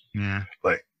 Yeah.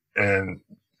 Like, and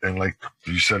like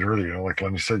you said earlier, like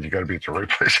Lemmy said, you got to be at the right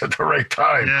place at the right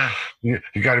time. Yeah.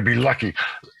 You got to be lucky.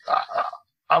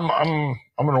 I'm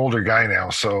an older guy now,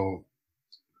 so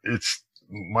it's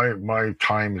my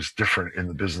time is different in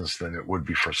the business than it would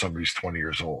be for somebody who's 20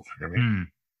 years old. You know what I mean?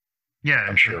 Yeah.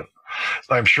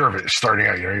 I'm sure of it. Starting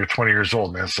out, you're 20 years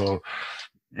old, man. So,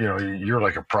 you're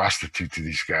like a prostitute to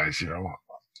these guys.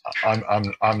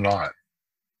 I'm not.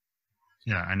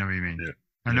 Yeah, I know what you mean. Yeah.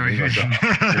 I know what you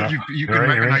mean. You can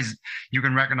recognize. You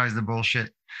can recognize the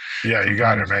bullshit. Yeah, you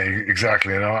got it, man.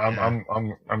 Exactly.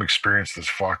 I'm experienced as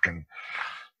fuck, and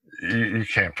you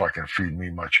can't fucking feed me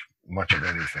much of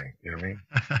anything. You know what I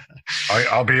mean?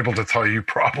 I'll be able to tell you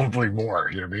probably more.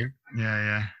 You know what I mean?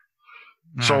 Yeah.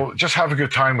 No. So just have a good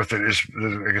time with it is,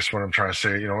 I guess, what I'm trying to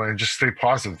say, and just stay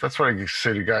positive. That's what I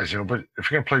say to guys, but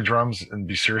if you're going to play drums and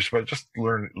be serious about it, just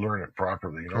learn it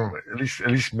properly, Cool. At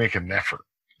least make an effort.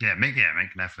 Yeah, make an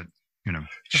effort,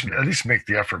 Just at least make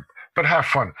the effort, but have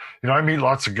fun. I meet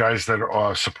lots of guys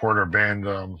that support our band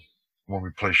when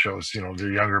we play shows,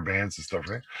 they're younger bands and stuff,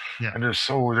 right? Yeah. And it's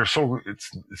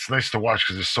nice to watch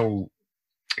because they're so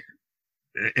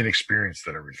inexperienced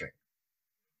at everything.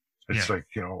 It's like,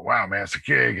 wow, man, it's a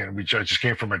gig, and I just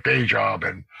came from a day job,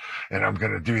 and I'm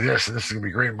going to do this, and this is going to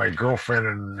be great. My girlfriend,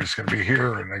 and it's going to be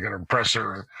here, and I got to impress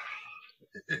her.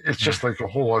 It's just like a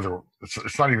whole other,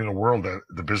 it's not even a world that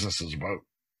the business is about.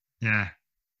 Yeah.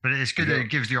 But it's good that it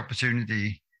gives the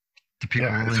opportunity to people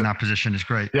in that position. It's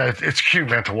great. Yeah, it's cute,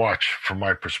 man, to watch from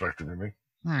my perspective. I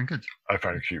mean, good. I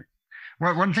find it cute.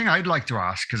 Well, one thing I'd like to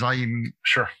ask, because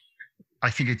I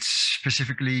think it's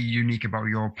specifically unique about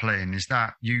your playing, is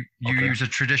that you use a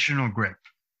traditional grip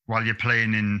while you're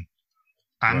playing in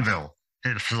Anvil.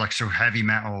 Yes. It's like so heavy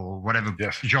metal or whatever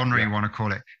genre you want to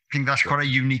call it. I think that's quite a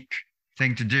unique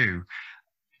thing to do.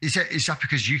 Is that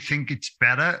because you think it's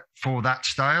better for that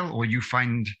style, or you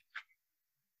find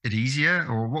it easier,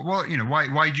 or what?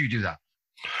 Why do you do that?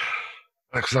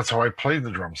 Because that's how I played the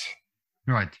drums.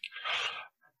 Right.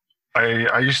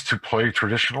 I used to play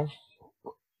traditional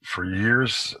for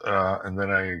years, and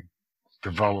then I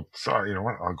developed, you know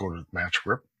what, I'll go to match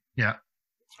grip. Yeah.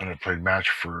 And I played match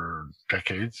for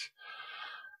decades.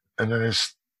 And then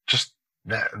it's just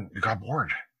that you got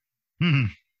bored.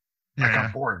 Mm-hmm. Yeah, I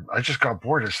got bored. I just got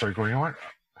bored. I started going, you know what?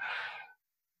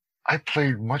 I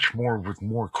played much more with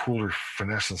more cooler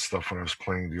finesse and stuff when I was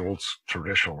playing the old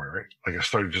traditional way, right? Like I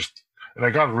started just, and I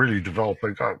got really developed.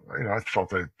 I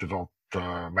felt I developed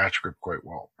match grip quite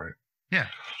well, right? Yeah.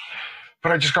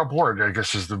 But I just got bored, I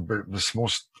guess is the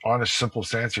most honest,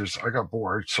 simplest answers. I got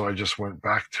bored, so I just went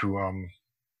back to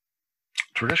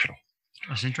traditional.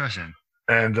 That's interesting.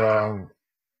 And it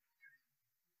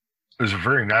was a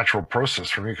very natural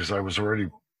process for me because I already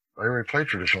played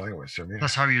traditional anyways. I mean,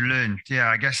 that's how you learned. Yeah,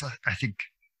 I guess I think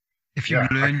if you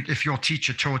if your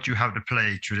teacher taught you how to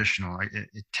play traditional,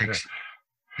 it takes.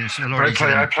 Yeah. It's a lot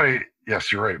I play.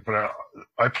 Yes, you're right. But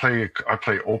I play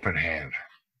open hand.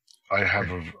 I have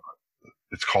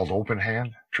it's called open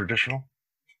hand traditional.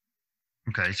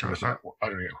 Okay, so I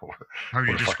don't know. How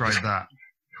do you describe that?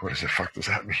 What does the fuck does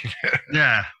that mean?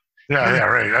 Yeah. Yeah,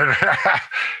 right.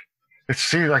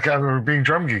 It's like I'm being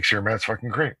drum geeks here, man. It's fucking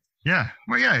great. Yeah.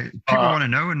 Well, yeah. People want to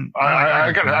know, and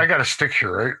I got a stick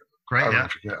here, right? Great. I don't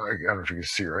know if you can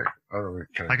see, right?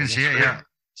 I can see it. Yeah.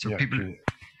 So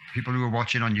people who are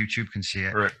watching on YouTube can see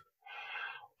it. Right.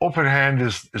 Open hand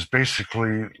is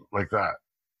basically like that.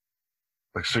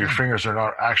 Like so, your fingers are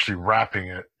not actually wrapping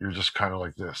it. You're just kind of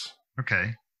like this.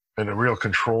 Okay. And the real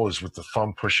control is with the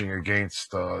thumb pushing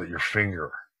against your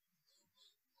finger.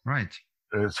 Right.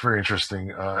 It's very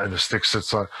interesting, and the stick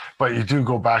sits on. But you do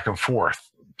go back and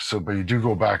forth. But you do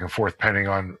go back and forth depending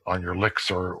on your licks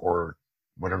or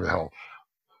whatever the hell.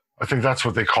 I think that's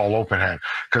what they call open hand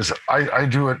because I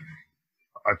do it.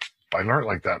 I learned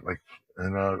like that,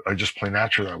 and I just play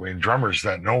natural that way. And drummers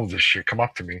that know this shit come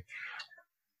up to me.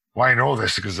 Well, I know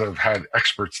this because I've had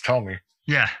experts tell me.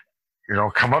 Yeah. You know,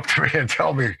 come up to me and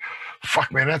tell me,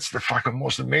 fuck, man, that's the fucking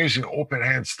most amazing open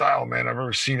hand style, man, I've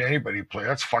ever seen anybody play.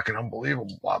 That's fucking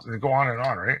unbelievable. They go on,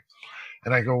 right?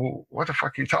 And I go, what the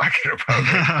fuck are you talking about?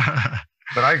 Right?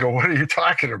 But I go, what are you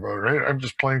talking about, right? I'm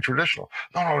just playing traditional.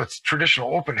 No, it's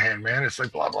traditional open hand, man. It's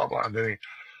like blah, blah, blah. And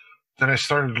then I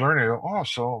started learning,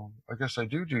 so I guess I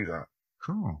do that.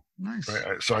 Cool. Nice.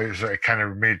 Right? So I kind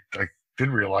of I did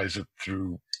realize it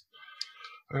through,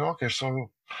 okay, so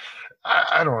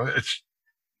I don't know.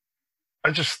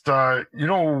 I just, you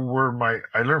know,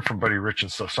 I learned from Buddy Rich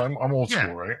and stuff. So I'm old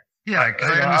school, right? Yeah. Cause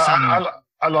I understand.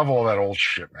 I love all that old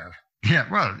shit, man. Yeah.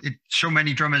 Well, so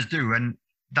many drummers do. And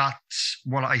that's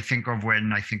what I think of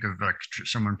when I think of like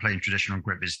someone playing traditional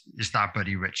grip is that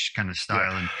Buddy Rich kind of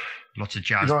style and lots of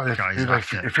jazz guys.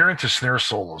 If you're into snare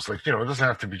solos, like, you know, it doesn't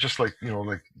have to be just like, you know,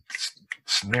 like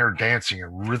snare dancing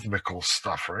and rhythmical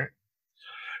stuff, right?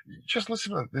 Just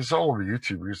listen to this all over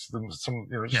YouTube. Some,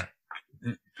 you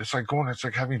know, it's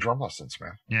like having drum lessons,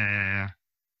 man. Yeah.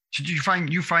 So did you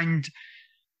find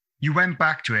you went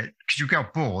back to it because you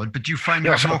got bored, but do you find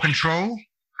you have more control?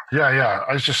 Yeah.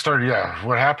 I just started. Yeah.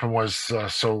 What happened was,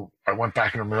 so I went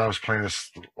back and I was playing this,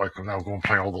 like now going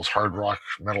playing all those hard rock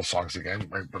metal songs again,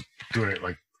 right, but doing it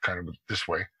like kind of this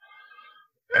way.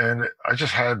 And I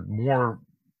just had more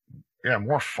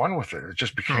fun with it. It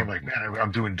just became like, man,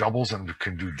 I'm doing doubles and I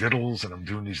can do diddles and I'm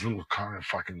doing these little kind of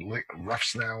fucking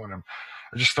roughs now. And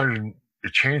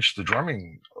it changed the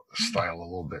drumming style a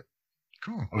little bit.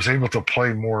 Cool. I was able to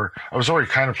play more. I was already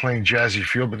kind of playing jazzy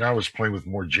feel, but now I was playing with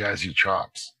more jazzy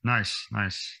chops. Nice.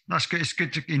 That's good. It's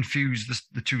good to infuse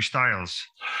the two styles.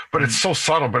 But it's so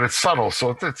subtle,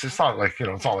 So it's not like, you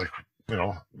know, it's not like, you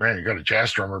know, man, you got a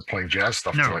jazz drummer playing jazz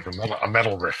stuff to like a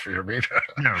metal riff. You know what I mean?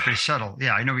 No, but it's subtle.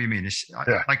 Yeah, I know what you mean. It's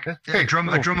like a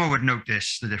drummer would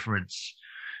notice the difference.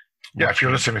 Yeah, if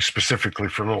you're listening specifically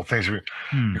for little things, you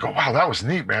go, wow, that was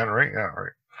neat, man. Right? Yeah,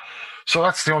 right. So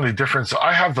that's the only difference.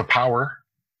 I have the power.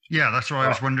 Yeah, that's why I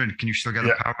was wondering. Can you still get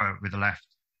the power with the left?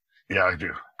 Yeah, I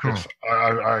do. Cool. Yes.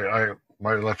 I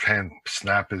my left hand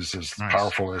snap is as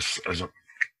powerful as a.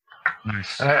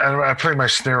 Nice. And I play my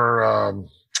snare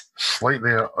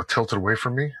slightly tilted away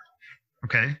from me.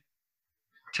 Okay.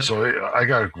 So I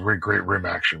got a great rim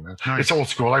action, man. Nice. It's old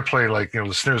school. I play like, you know,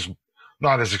 the snare's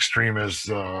not as extreme as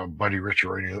Buddy Rich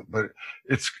or anything, but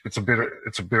it's a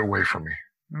bit away from me.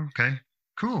 Okay.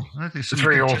 Cool. It's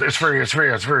very old. It's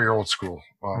very old school.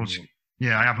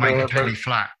 Yeah, I have my completely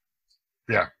flat.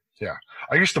 Yeah.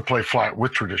 I used to play flat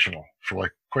with traditional for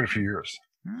like quite a few years,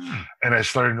 and I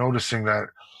started noticing that,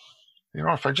 you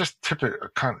know, if I just tip it a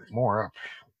kind more up,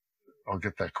 I'll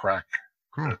get that crack.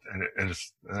 Cool. And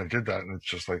I did that, and it's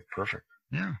just like perfect.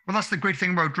 Yeah. Well, that's the great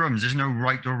thing about drums. There's no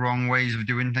right or wrong ways of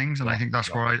doing things, and I think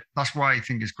that's why I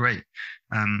think it's great.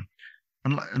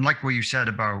 And like what you said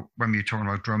about when we were talking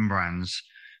about drum brands,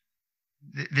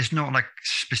 there's not like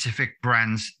specific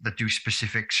brands that do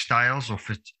specific styles or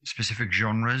for specific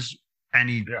genres.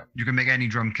 You can make any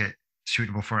drum kit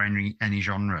suitable for any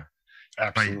genre.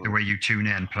 Absolutely. By the way you tune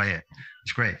it and play it.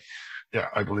 It's great. Yeah,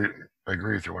 I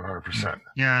agree with you 100%.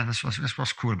 Yeah, that's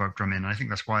what's cool about drumming. I think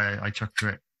that's why I took to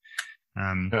it.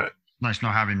 Nice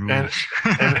not having rules.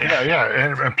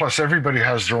 And plus everybody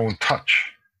has their own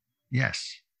touch.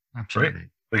 Yes, absolutely. Right?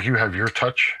 Like you have your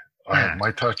touch, I have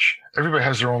my touch. Everybody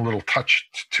has their own little touch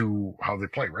to how they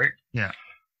play, right? Yeah.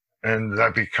 And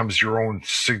that becomes your own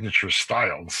signature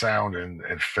style and sound and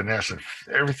finesse, and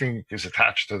everything is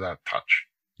attached to that touch.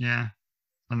 Yeah.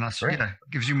 And that's right.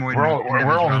 Gives you more. We're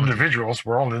all individuals.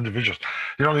 We're all individuals.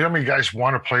 You know, how many guys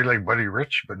want to play like Buddy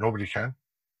Rich, but nobody can?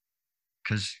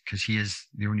 Because he is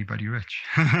the only Buddy Rich.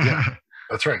 Yeah,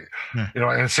 that's right. Yeah. You know,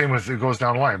 and same with it goes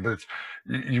down the line. But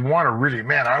you want to really,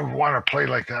 man, I want to play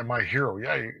like that, my hero.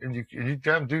 Yeah, and you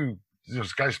damn do.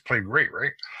 Those guys play great,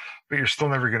 right? But you're still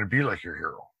never going to be like your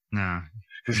hero. No,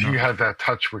 because he had that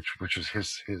touch, which was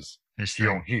his he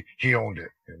owned it. You know what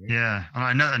I mean? Yeah,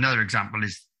 and another example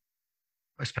is,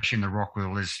 especially in the rock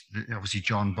world, is obviously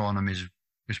John Bonham is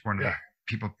one of the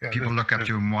people look up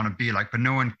to and want to be like, but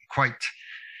no one quite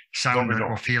sound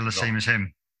or feel the same as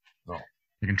him. No,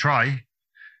 you can try.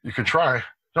 You can try.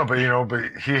 No, but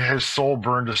his soul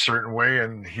burned a certain way,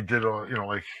 and he did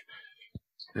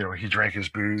he drank his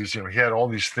booze. You know, he had all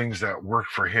these things that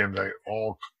worked for him that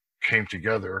all came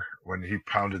together when he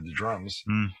pounded the drums.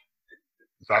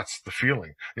 That's the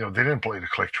feeling. You know, they didn't play the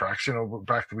click tracks. You know,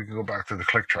 we can go back to the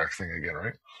click tracks thing again,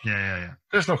 right? Yeah.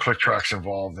 There's no click tracks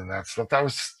involved in that stuff. That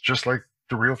was just like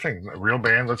the real thing. A real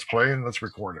band, let's play and let's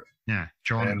record it. Yeah,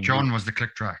 John was the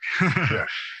click track.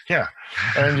 yeah,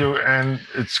 and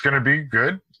it's going to be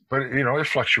good, but it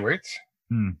fluctuates.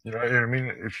 You know what I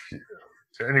mean? If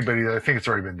anybody, I think it's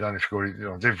already been done. If you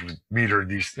go to, they've metered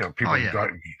these, people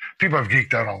people have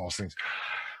geeked out on those things,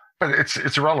 but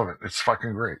it's irrelevant. It's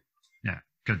fucking great. Yeah,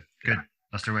 good.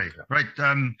 That's the way. Yeah.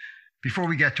 Right. Before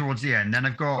we get towards the end, then I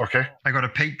got a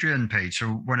Patreon page. So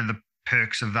one of the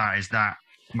perks of that is that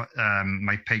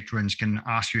my patrons can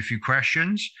ask you a few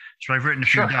questions. So I've written a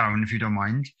few down, if you don't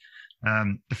mind.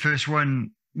 The first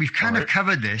one, we've kind of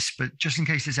covered this, but just in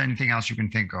case there's anything else you can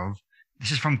think of,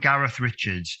 this is from Gareth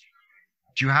Richards.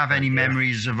 Do you have any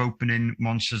memories of opening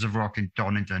Monsters of Rock in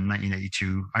Donington,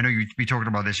 1982? I know we talked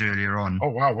about this earlier on. Oh,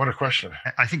 wow. What a question.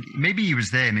 I think maybe he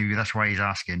was there. Maybe that's why he's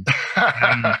asking.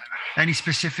 Any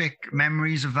specific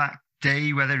memories of that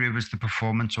day, whether it was the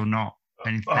performance or not?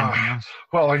 Anything else?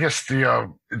 Well, I guess I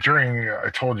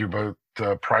told you about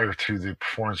prior to the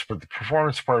performance, but the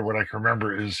performance part, what I can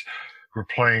remember is we're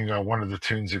playing one of the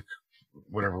tunes,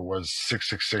 whatever it was,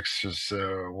 666 is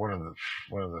one of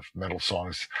the metal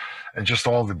songs, and just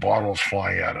all the bottles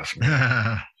flying at us,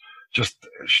 man. just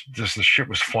the shit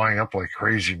was flying up like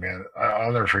crazy, man.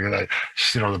 I'll never forget that.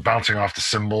 Just, the bouncing off the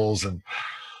cymbals and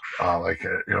but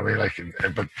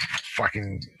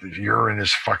fucking the urine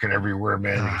is fucking everywhere,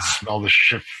 man. You can smell the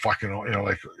shit fucking,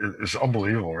 it's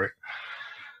unbelievable, right?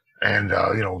 And,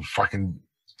 fucking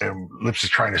Lips is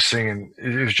trying to sing, and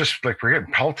it was just like we're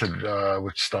getting pelted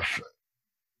with stuff.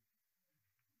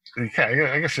 You can't,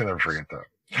 I guess you'll never forget that.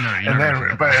 No, and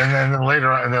then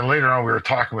later on, we were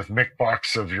talking with Mick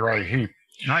Box of Uriah Heep.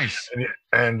 Nice.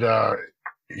 And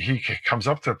he comes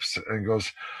up to us and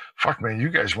goes, "Fuck, man, you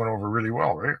guys went over really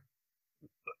well, right?"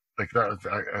 Like that.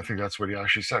 I think that's what he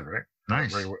actually said, right?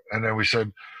 Nice. And then we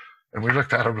said, and we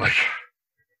looked at him like,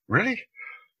 "Really?"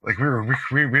 Like we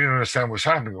didn't understand what's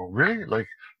happening. Go, really? Like,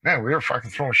 man, we were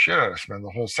fucking throwing shit at us, man,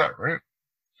 the whole set, right?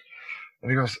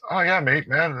 And he goes, "Oh yeah, mate,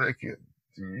 man, like,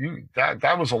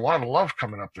 that was a lot of love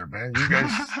coming up there, man. You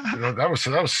guys,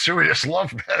 that was serious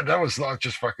love, man. That was not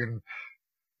just fucking."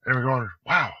 And we're going,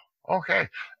 "Wow, okay."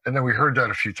 And then we heard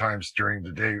that a few times during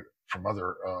the day from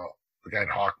other the guy in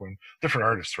Hawkwind, different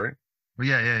artists, right? Well,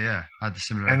 yeah. I had the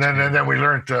similar. And then we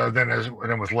learned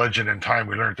then with Legend in Time,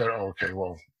 we learned that okay,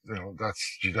 well,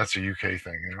 that's a UK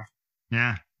thing,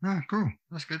 Yeah. Oh, cool.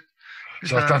 That's good.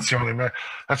 So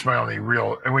that's my only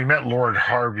real. And we met Lord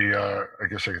Harvey. I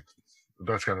guess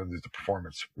that's got to do the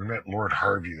performance. We met Lord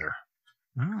Harvey there.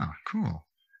 Oh, cool.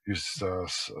 He's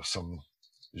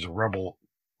he's a rebel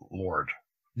lord.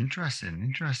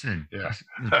 Interesting. Yeah.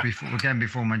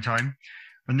 Before my time.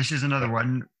 And this is another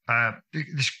one.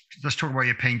 Let's talk about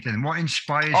your painting. What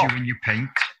inspires you when you paint,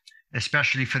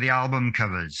 especially for the album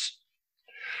covers?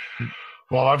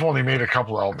 Well, I've only made a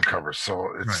couple album covers,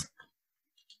 so it's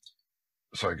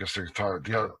so I guess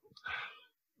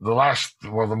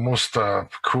the most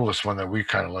coolest one that we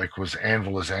kind of like was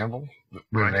Anvil is Anvil.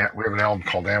 We have an album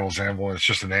called Anvil's Anvil, and it's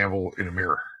just an anvil in a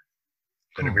mirror.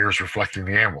 And the mirror is reflecting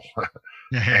the anvil.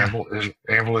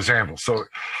 Anvil is Anvil. So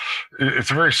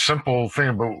it's a very simple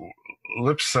thing, but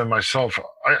Lips and myself,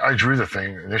 I drew the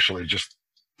thing initially.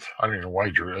 I don't even know why I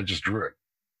drew it. I just drew it.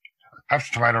 Half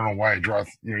the time I don't know why I draw.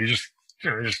 You just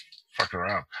fucking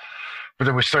around. But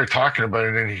then we started talking about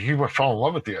it, and he fell in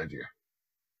love with the idea.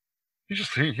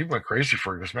 He went crazy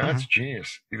for it. He goes, man, that's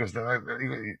genius. He goes,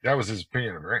 that was his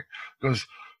opinion of it, right? He goes,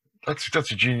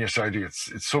 that's a genius idea.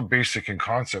 It's so basic in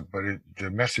concept, but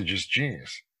the message is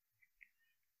genius.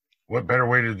 What better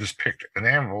way to depict an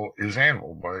anvil is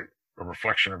Anvil by a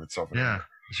reflection of itself? Yeah,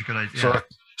 it's a good idea.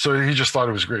 So he just thought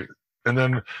it was great, and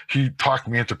then he talked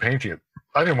me into painting it.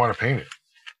 I didn't want to paint it,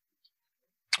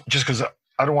 just because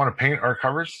I don't want to paint our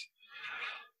covers.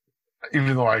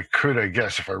 Even though I could, I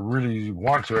guess, if I really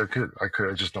wanted to, I could.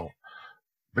 I just don't.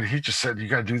 But he just said, "You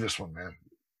got to do this one, man.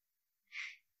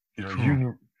 You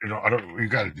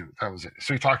got to do it." That was it.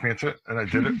 So he talked me into it, and I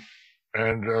did it.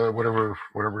 And whatever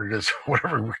it is,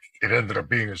 whatever it ended up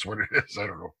being is what it is. I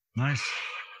don't know. Nice.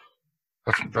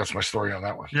 That's my story on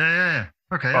that one. Yeah.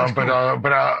 Okay.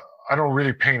 But I don't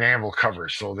really paint Anvil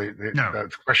covers. So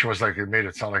the question was like, it made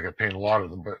it sound like I paint a lot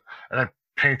of them. And I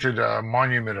painted a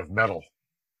Monument of Metal.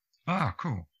 Oh,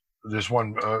 cool. There's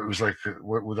one, it was like,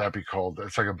 what would that be called?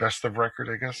 It's like a best of record,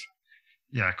 I guess.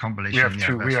 Yeah, compilation. We have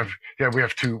two. We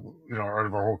have two. Out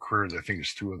of our whole career, I think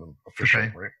it's two of them official,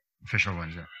 right? Official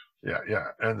ones, yeah. Yeah.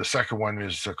 And the second one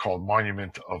is called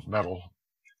Monument of Metal,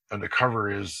 and the cover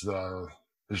is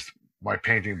my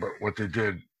painting. But what they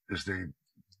did is they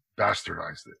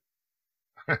bastardized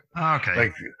it. Oh,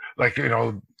 okay. like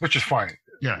which is fine.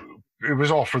 Yeah. It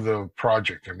was all for the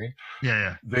project. I mean,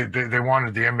 yeah. They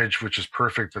wanted the image, which is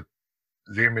perfect, but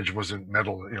the image wasn't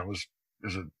metal. It was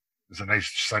a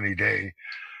nice sunny day,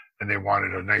 and they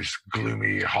wanted a nice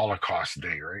gloomy Holocaust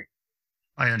day, right?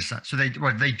 I understand. So they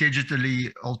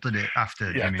digitally altered it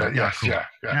after. Yeah, cool.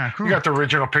 Yeah. Cool. You got the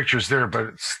original pictures there,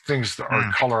 but things are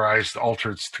colorized,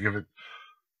 altered to give it.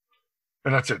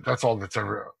 And that's it. That's all that's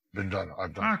ever been done.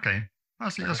 I've done. Okay,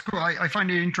 that's cool. I find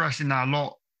it interesting that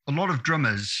a lot of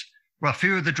drummers. Well, a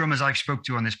few of the drummers I've spoke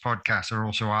to on this podcast are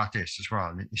also artists as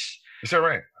well. Is that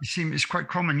right? It's quite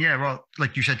common, yeah. Well,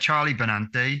 like you said, Charlie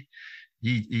Benante,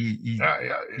 he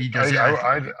does it.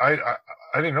 I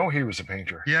didn't know he was a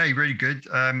painter. Yeah, he's really good.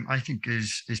 I think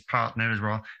his partner as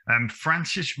well.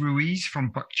 Francis Ruiz from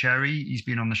Buck Cherry, he's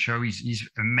been on the show. He's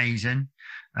amazing.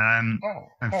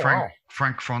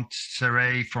 Frank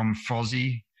Fontseré from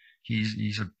Fozzy,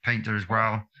 he's a painter as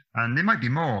well. And there might be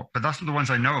more, but that's the ones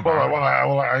I know about.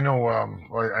 Well, I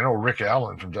know Rick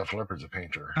Allen from Def Leppard's a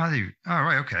painter. Oh,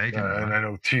 right, okay. And I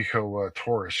know Tico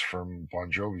Torres from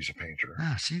Bon Jovi's a painter.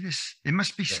 See this? It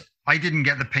must be. Yeah. I didn't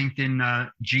get the painting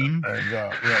gene.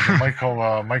 And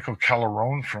Michael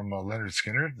Calderone from Leonard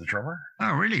Skinner, the drummer.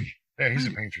 Oh, really? Yeah, he's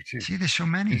a painter too. See, there's so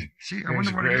many. I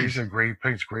wonder what it is. He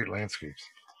paints great landscapes.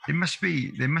 There must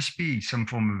be some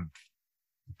form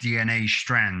of DNA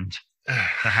strand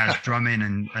that has drumming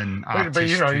and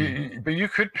artists. But you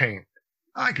could paint.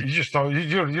 I could. You just don't.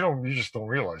 You just don't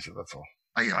realize it. That's all.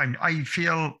 I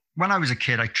feel when I was a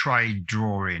kid, I tried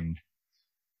drawing,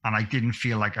 and I didn't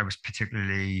feel like I was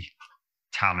particularly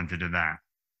talented at that.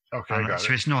 Okay,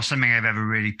 so it's not something I've ever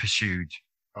really pursued.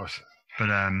 Oh, but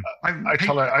I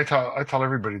tell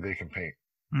everybody they can paint.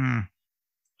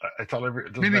 I tell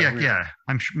maybe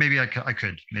I'm sure maybe I could.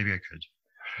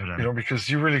 But, because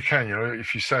you really can.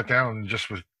 If you sat down just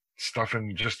with stuff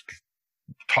and just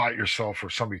taught yourself, or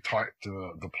somebody taught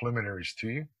the preliminaries to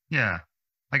you. Yeah,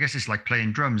 I guess it's like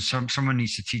playing drums. Someone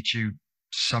needs to teach you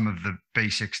some of the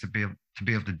basics to be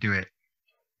able to do it.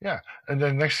 Yeah, and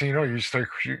then next thing you know, you start.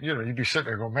 You'd be sitting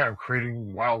there going, "Man, I'm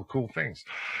creating wild, cool things."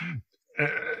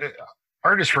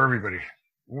 Art is for everybody.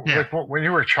 Yeah. Like when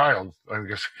you were a child, I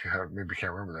guess maybe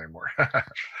can't remember that anymore.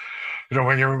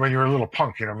 When you're a little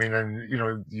punk, and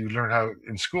you learn how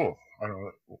in school. I don't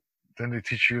know. Then they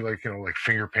teach you like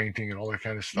finger painting and all that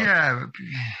kind of stuff. Yeah.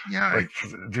 Like,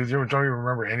 don't you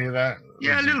remember any of that?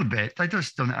 Yeah, a little bit. I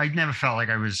just don't. I never felt like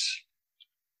I was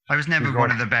never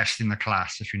one of the best in the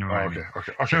class, if you know what I mean.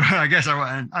 Okay. So I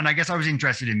guess I was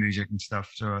interested in music and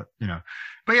stuff. So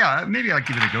but yeah, maybe I'll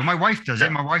give it a go. My wife does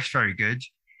it. My wife's very good.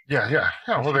 Yeah.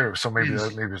 Well, so maybe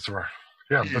it's right.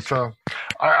 Yeah, but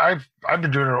I've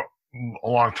been doing it a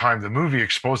long time. The movie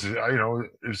exposes it.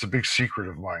 It was a big secret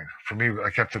of mine. For me, I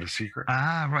kept it a secret.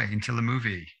 Ah, right, until the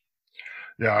movie.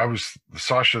 Yeah,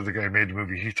 Sasha, the guy who made the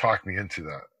movie, he talked me into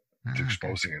that, to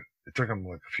exposing it. It took him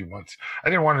like a few months. I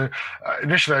didn't want to,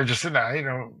 initially I just said,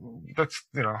 that's,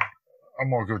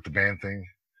 I'm all good with the band thing.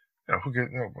 Who get,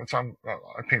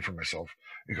 I paint for myself.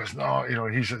 He goes, no,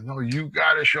 he says, no, you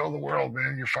got to show the world,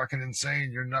 man. You're fucking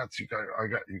insane. You're nuts. He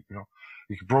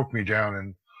broke me down.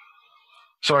 And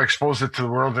so I exposed it to the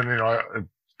world, and, it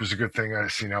was a good thing. I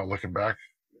see now looking back,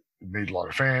 it made a lot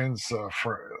of fans,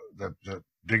 that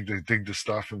dig the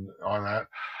stuff and on that.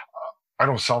 I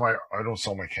don't sell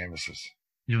my canvases.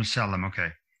 You don't sell them.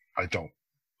 Okay. I don't.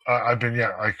 I've been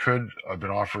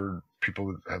offered.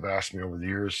 People have asked me over the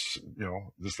years,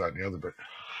 this, that, and the other, but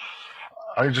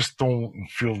I just don't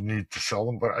feel the need to sell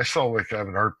them. But I sell, I have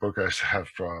an art book. I have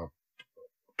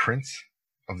prints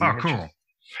of the images. Cool.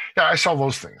 Yeah, I sell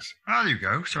those things. Oh, there you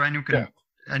go. So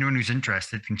anyone who's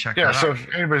interested can check that out. Yeah, so if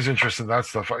anybody's interested in that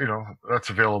stuff,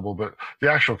 that's available. But the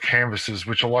actual canvases,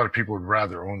 which a lot of people would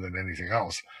rather own than anything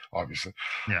else, obviously.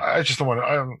 Yeah. I just don't want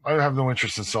to. I have no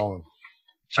interest in selling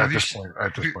so at this point.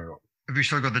 Have you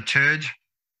still got the turd?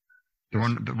 The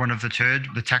one of the turd,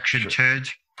 the textured turd.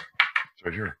 It's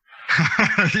right here.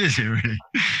 Is it really?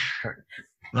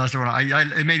 That's the one.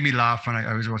 It made me laugh when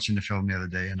I was watching the film the other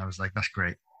day, and I was like, "That's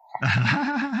great."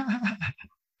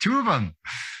 2 of them.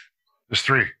 There's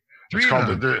 3. It's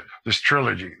called this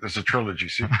trilogy. There's a trilogy.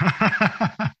 See?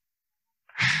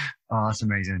 Oh, that's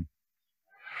amazing.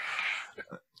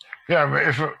 Yeah,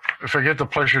 if I get the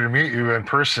pleasure to meet you in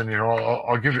person,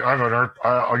 I'll give you.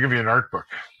 I'll give you an art book.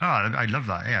 Oh, I love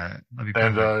that. Yeah, that'd be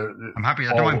perfect. And I'm happy.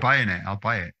 I don't mind buying it. I'll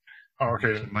buy it. Oh,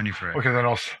 okay. Money for it. Okay, then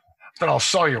I'll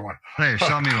sell you one. Hey,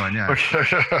 sell me one. Yeah.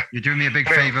 Okay. You're doing me a big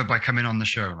favor by coming on the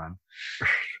show, man.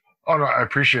 Oh no, I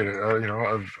appreciate it.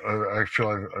 I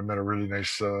feel I met a really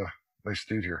nice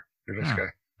dude here. You're a nice guy.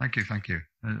 Thank you.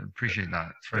 I appreciate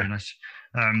that. It's very nice.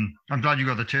 I'm glad you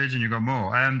got the turds and you got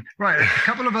more. Right, a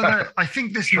couple of other. I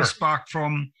think this was sparked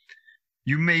from.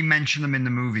 You may mention them in the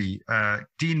movie.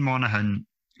 Dean Monahan,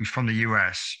 who's from the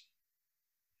US.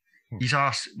 He's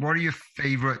asked, "What are your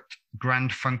favorite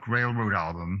Grand Funk Railroad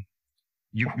album?"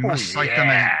 You must cite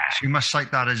them. You must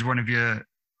cite that as one of your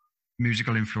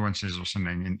musical influences or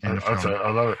something in the film.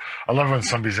 I love it. I love when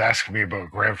somebody's asking me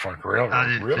about Grand Funk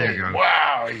Railroad. Really? There you go.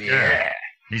 Wow. Yeah.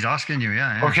 He's asking you.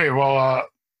 Yeah. Okay. Well,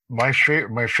 my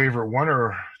favorite one,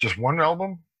 or just one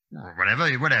album? Whatever.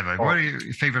 Oh. What are your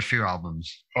favorite few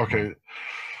albums? Okay.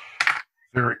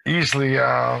 They're easily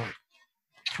the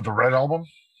Red Album.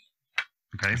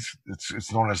 Okay.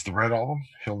 It's known as the Red Album.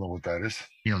 He'll know what that is.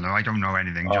 He'll know. I don't know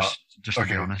anything. Just to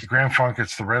be honest. Grand Funk.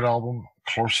 It's the Red Album.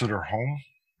 Closer to Home.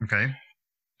 Okay.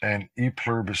 And E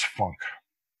Pluribus Funk.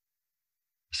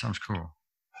 Sounds cool.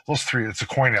 Those 3. It's a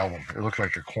coin album. It looked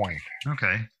like a coin.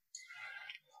 Okay.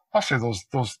 I'll say those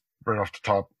right off the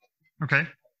top. Okay.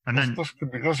 And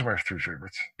those are my 3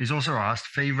 favorites. He's also asked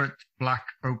favorite Black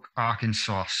Oak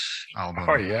Arkansas album.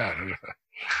 Oh yeah.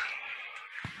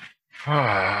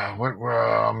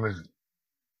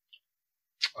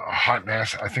 Hot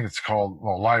Mass. I think it's called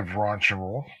Live Ranch and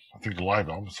Roll. I think the live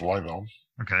album. It's a live album.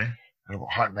 Okay. And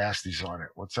Hot Nasty's on it.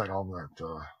 What's that album that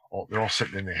they're all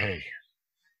sitting in the hay?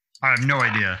 I have no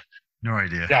idea.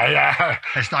 Yeah.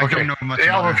 I don't know much. The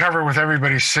album cover with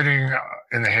everybody sitting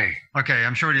in the hay. Okay,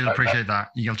 I'm sure he'll appreciate that.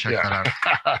 You'll check that out.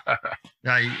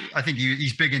 Yeah, I think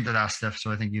he's big into that stuff,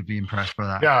 so I think you'll be impressed by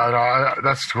that. Yeah,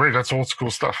 that's great. That's old school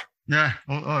stuff. Yeah,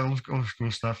 old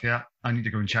school stuff. Yeah, I need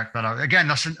to go and check that out. Again,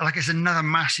 it's another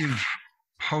massive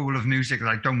hole of music that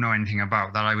I don't know anything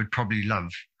about that I would probably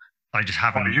love. I just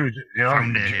haven't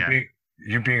found it yet.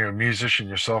 You being a musician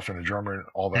yourself and a drummer and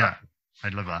all that. Yeah,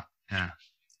 I'd love that. Yeah.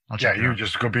 You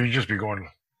just be going.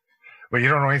 But you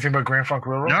don't know anything about Grand Funk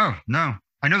Railroad? No.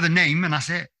 I know the name and that's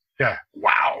it. Yeah.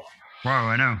 Wow,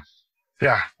 I know.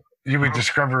 Yeah, you would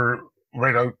discover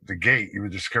right out the gate. You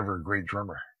would discover a great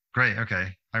drummer. Great.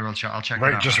 Okay, I will. I'll check.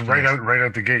 Right, just right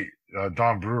out the gate.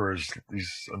 Don Brewer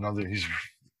he's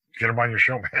get him on your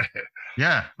show, man.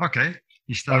 Yeah. Okay.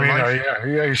 He's still alive.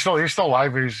 He's still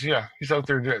alive. He's out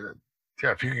there.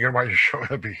 Yeah, if you can get him on your show,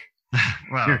 that'd be.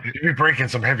 Well, you'd be breaking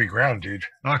some heavy ground, dude.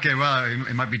 Okay, well,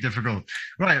 it might be difficult.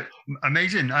 Right,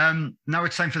 amazing. Now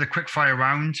it's time for the quick fire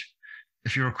round.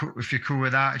 If you're cool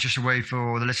with that, it's just a way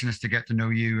for the listeners to get to know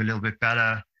you a little bit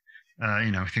better.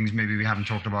 Things maybe we haven't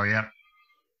talked about yet.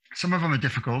 Some of them are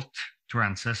difficult to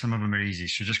answer. Some of them are easy.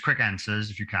 So just quick answers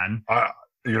if you can.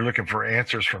 You're looking for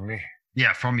answers from me?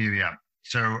 Yeah, from you. Yeah.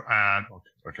 So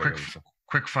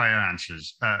quick fire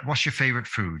answers. What's your favorite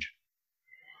food?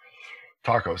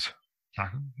 Tacos.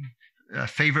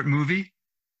 Favorite movie?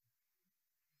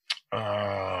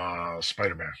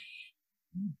 Spider-Man.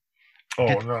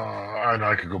 No,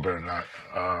 I could go better than that.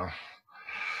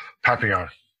 Papillon.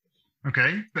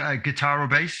 Okay. Guitar or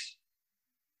bass?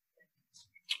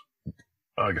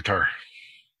 Guitar.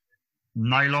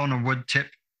 Nylon or wood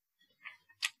tip?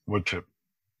 Wood tip.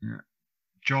 Yeah.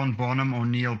 John Bonham or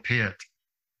Neil Peart?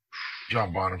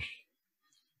 John Bonham.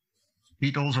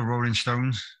 Beatles or Rolling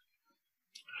Stones?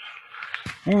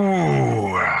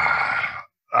 Ooh,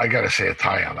 I got to say a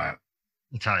tie on that.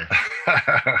 A tie.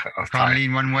 Can't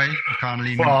lean one way. Can't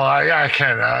lean. Well, I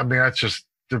can. I mean, that's just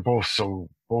they're both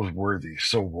worthy.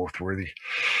 Both worthy.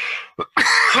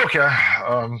 Okay,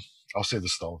 I'll say the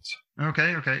Stones.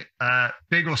 Okay.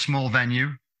 Big or small venue?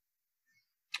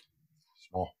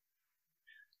 Small.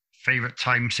 Favorite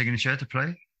time signature to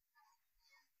play?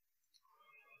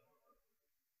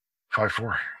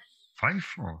 5/4.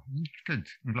 5/4. Good.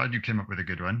 I'm glad you came up with a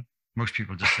good one. Most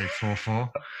people just say 4/4.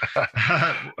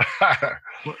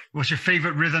 What's your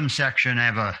favorite rhythm section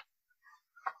ever?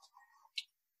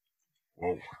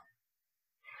 Whoa.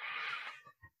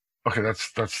 Okay,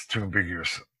 that's too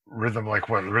ambiguous. Rhythm like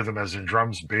what? Rhythm as in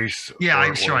drums, bass? Yeah,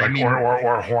 I'm sorry. Like,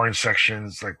 or horn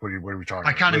sections. Like what are we talking?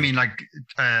 I kind of mean like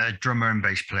drummer and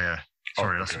bass player.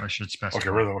 Sorry, that's what I should specify. Okay,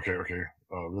 rhythm. Okay.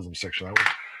 Rhythm section. That was.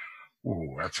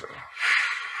 Ooh, that's a.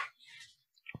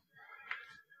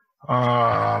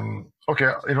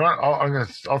 Okay, you know what?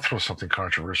 I'll throw something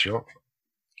controversial.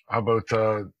 How about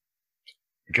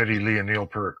Geddy Lee and Neil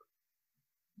Peart?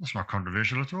 That's not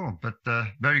controversial at all, but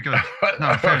very good.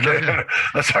 No, fair enough, yeah.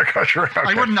 That's not controversial.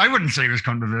 Okay. I wouldn't say it was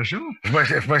controversial.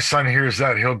 If my son hears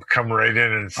that, he'll come right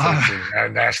in and start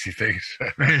saying nasty things.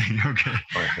 Really?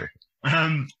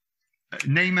 Okay.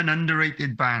 Name an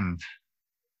underrated band.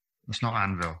 That's not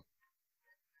Anvil.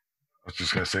 I was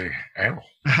just gonna say Anvil.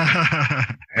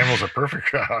 Anvil's a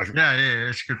perfect. Yeah,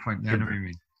 it's a good point. Yeah, I know what you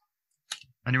mean.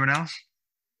 Anyone else?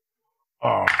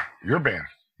 Oh, your band.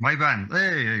 My band.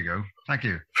 Hey, there you go. Thank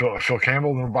you. Phil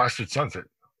Campbell and Bastard Sunset.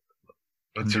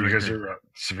 That's you guys are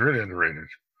severely underrated.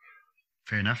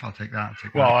 Fair enough. I'll take that.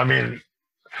 Well, I mean,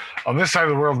 on this side of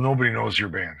the world, nobody knows your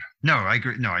band. No, I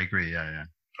agree. No, I agree. Yeah.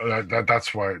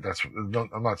 That's why.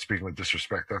 I'm not speaking with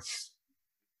disrespect. That's.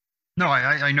 No,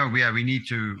 I know. Yeah, we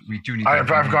do need. I've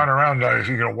gone around,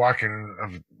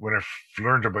 walking. When I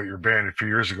learned about your band a few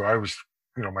years ago, I was,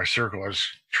 my circle. I was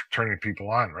turning people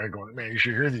on, right? Going, man, you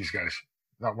should hear these guys.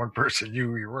 Not one person knew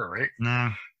who you were, right?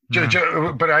 No.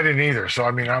 But I didn't either. So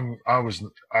I mean, I'm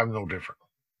no different.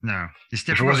 No, it's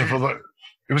different.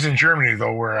 It was in Germany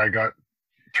though where I got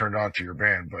turned on to your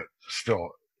band. But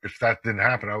still, if that didn't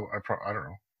happen, I don't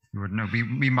know. You wouldn't know.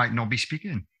 We might not be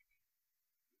speaking.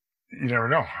 You never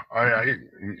know.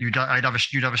 You'd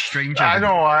have a stranger. I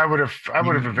know. I would have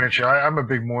eventually. I'm a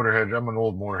big Motorhead. I'm an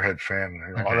old Motorhead fan.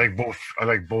 Okay. I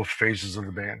like both phases of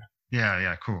the band.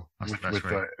 Yeah, cool. That's the best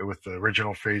way. With the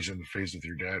original phase and the phase with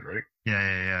your dad, right?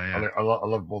 Yeah. I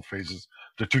love both phases.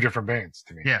 They're two different bands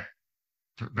to me. Yeah,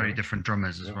 very different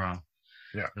drummers as well.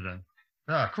 Yeah.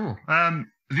 But, cool.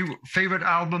 Favorite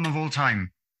album of all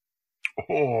time?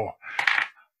 Oh, I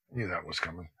knew that was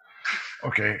coming.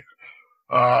 Okay.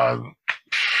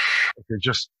 Okay,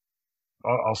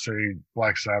 I'll say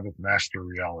Black Sabbath, Master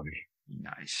Reality.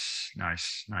 Nice. I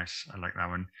like that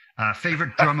one.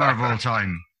 Favorite drummer of all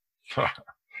time?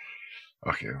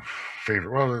 Okay,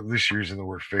 favorite. Well, at least you're using the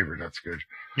word favorite. That's good.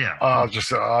 Yeah. I'll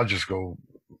just go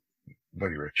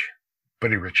Buddy Rich.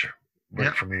 But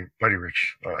for me, Buddy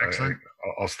Rich. Excellent.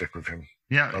 I'll stick with him.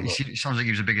 Yeah, it sounds like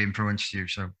he was a big influence to you.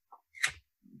 So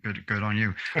good on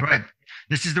you. Right.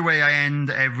 This is the way I end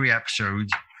every episode.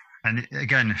 And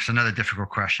again, it's another difficult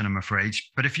question, I'm afraid.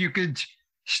 But if you could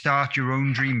start your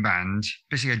own dream band,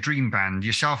 basically a dream band,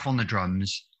 yourself on the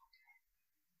drums,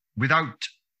 without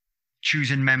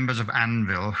choosing members of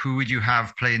Anvil, who would you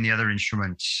have playing the other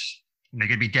instruments? They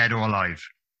could be dead or alive.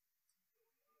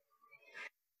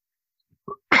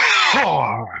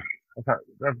 Oh,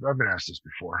 I've been asked this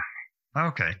before.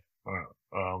 Okay. What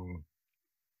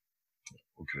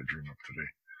could I dream up today?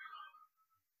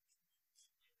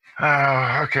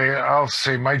 Okay, I'll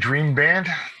say my dream band.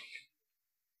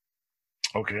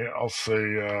 Okay, I'll say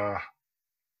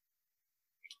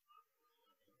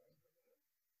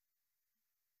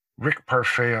Rick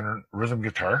Parfait on rhythm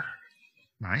guitar.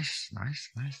 Nice.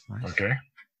 Okay.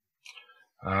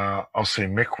 I'll say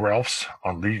Mick Ralphs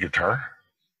on lead guitar.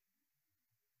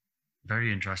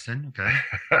 Very interesting. Okay.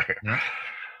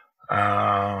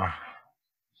 Yeah.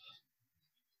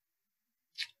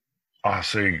 I'll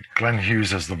say Glenn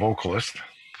Hughes as the vocalist.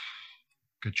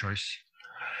 Good choice.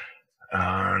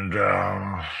 And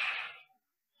I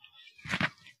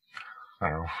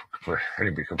don't know,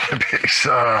 anybody can play bass.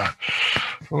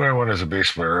 Who do I want as a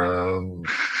bass player?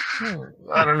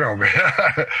 I don't know, man.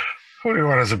 Who do you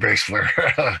want as a bass player?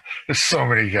 There's so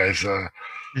many guys.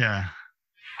 Yeah.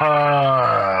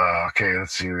 Okay,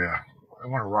 let's see. I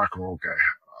want a rock and roll guy.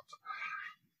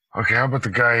 Okay, how about the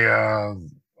guy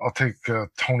I'll take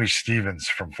Tony Stevens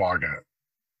from Foghat.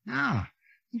 Ah,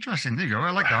 interesting. There you go.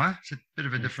 I like that. It's a bit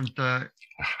of a different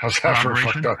How's that for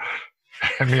fucked up?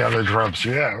 And the other drums.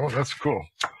 Yeah, well, that's cool.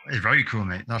 It's very cool,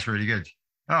 mate. That's really good.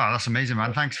 Oh, that's amazing,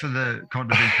 man. Thanks for the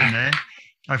contribution there.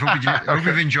 I hope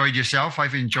you've enjoyed yourself.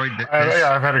 I've enjoyed this.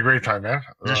 Yeah, I've had a great time, man.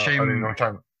 It's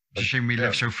a shame we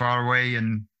live so far away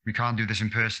and we can't do this in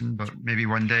person, but maybe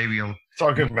one day we'll... It's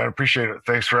all good, man. Appreciate it.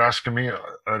 Thanks for asking me. I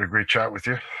had a great chat with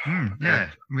you. Yeah,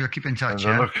 we'll keep in touch.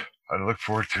 I look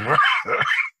forward to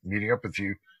meeting up with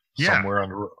you somewhere on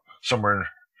the road. Somewhere,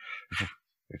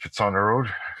 if it's on the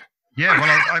road. Yeah,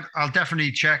 well, I'll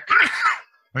definitely check.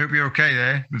 I hope you're okay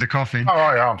there with the coughing. Oh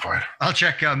yeah, I'm fine. I'll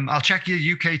check your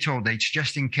UK tour dates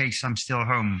just in case I'm still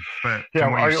home. But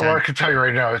yeah, I can tell you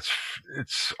right now,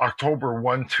 it's October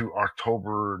 1 to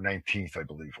October 19th, I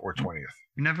believe, or 20th.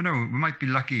 You never know. We might be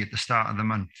lucky at the start of the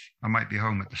month. I might be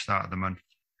home at the start of the month.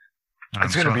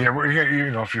 It's going to be,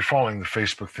 if you're following the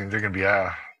Facebook thing, they're going to be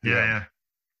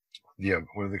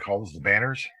what do they call those? The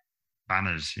banners.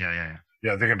 Banners. Yeah.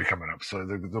 Yeah, they're going to be coming up, so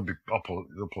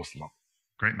they'll post them up.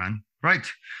 Great, man. Right.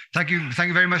 Thank you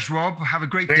very much, Rob. Have a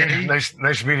great day. Nice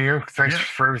meeting you. Thanks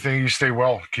for everything. You stay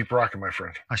well. Keep rocking, my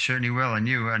friend. I certainly will, and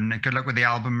you. And good luck with the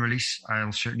album release.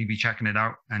 I'll certainly be checking it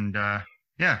out. And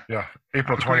yeah,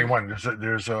 April 21.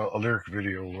 There's a lyric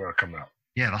video coming out.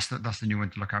 Yeah, that's the new one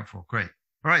to look out for. Great.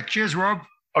 All right. Cheers, Rob.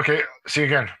 Okay. See you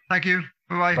again. Thank you.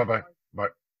 Bye-bye. Bye-bye. Bye.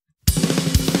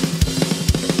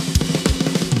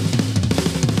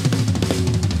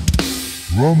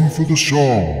 Drum for the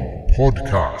Song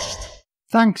Podcast.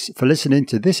 Thanks for listening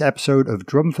to this episode of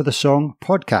Drum for the Song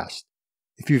Podcast.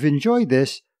 If you've enjoyed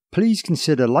this, please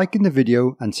consider liking the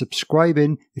video and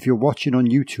subscribing if you're watching on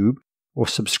YouTube, or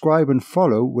subscribe and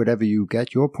follow wherever you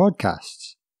get your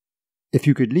podcasts. If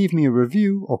you could leave me a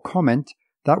review or comment,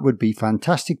 that would be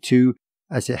fantastic too,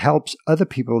 as it helps other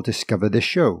people discover this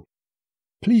show.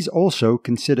 Please also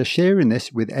consider sharing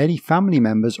this with any family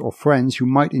members or friends who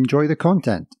might enjoy the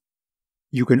content.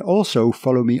 You can also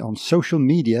follow me on social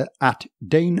media at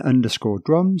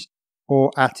Dane_drums or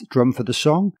at Drum for the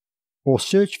Song, or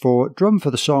search for Drum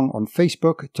for the Song on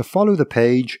Facebook to follow the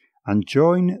page and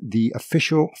join the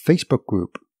official Facebook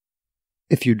group.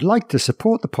 If you'd like to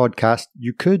support the podcast,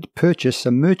 you could purchase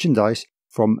some merchandise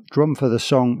from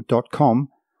drumforthesong.com,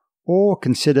 or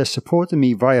consider supporting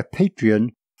me via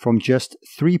Patreon from just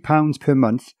 £3 per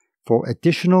month for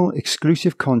additional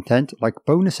exclusive content like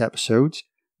bonus episodes,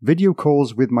 video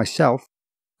calls with myself,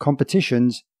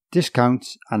 competitions,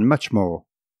 discounts, and much more.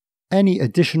 Any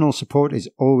additional support is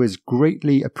always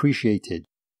greatly appreciated,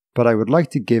 but I would like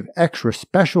to give extra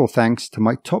special thanks to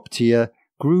my top tier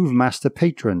Groove Master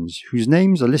patrons, whose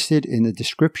names are listed in the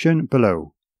description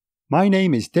below. My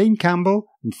name is Dane Campbell,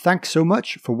 and thanks so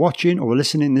much for watching or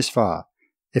listening this far.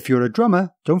 If you're a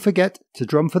drummer, don't forget to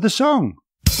drum for the song.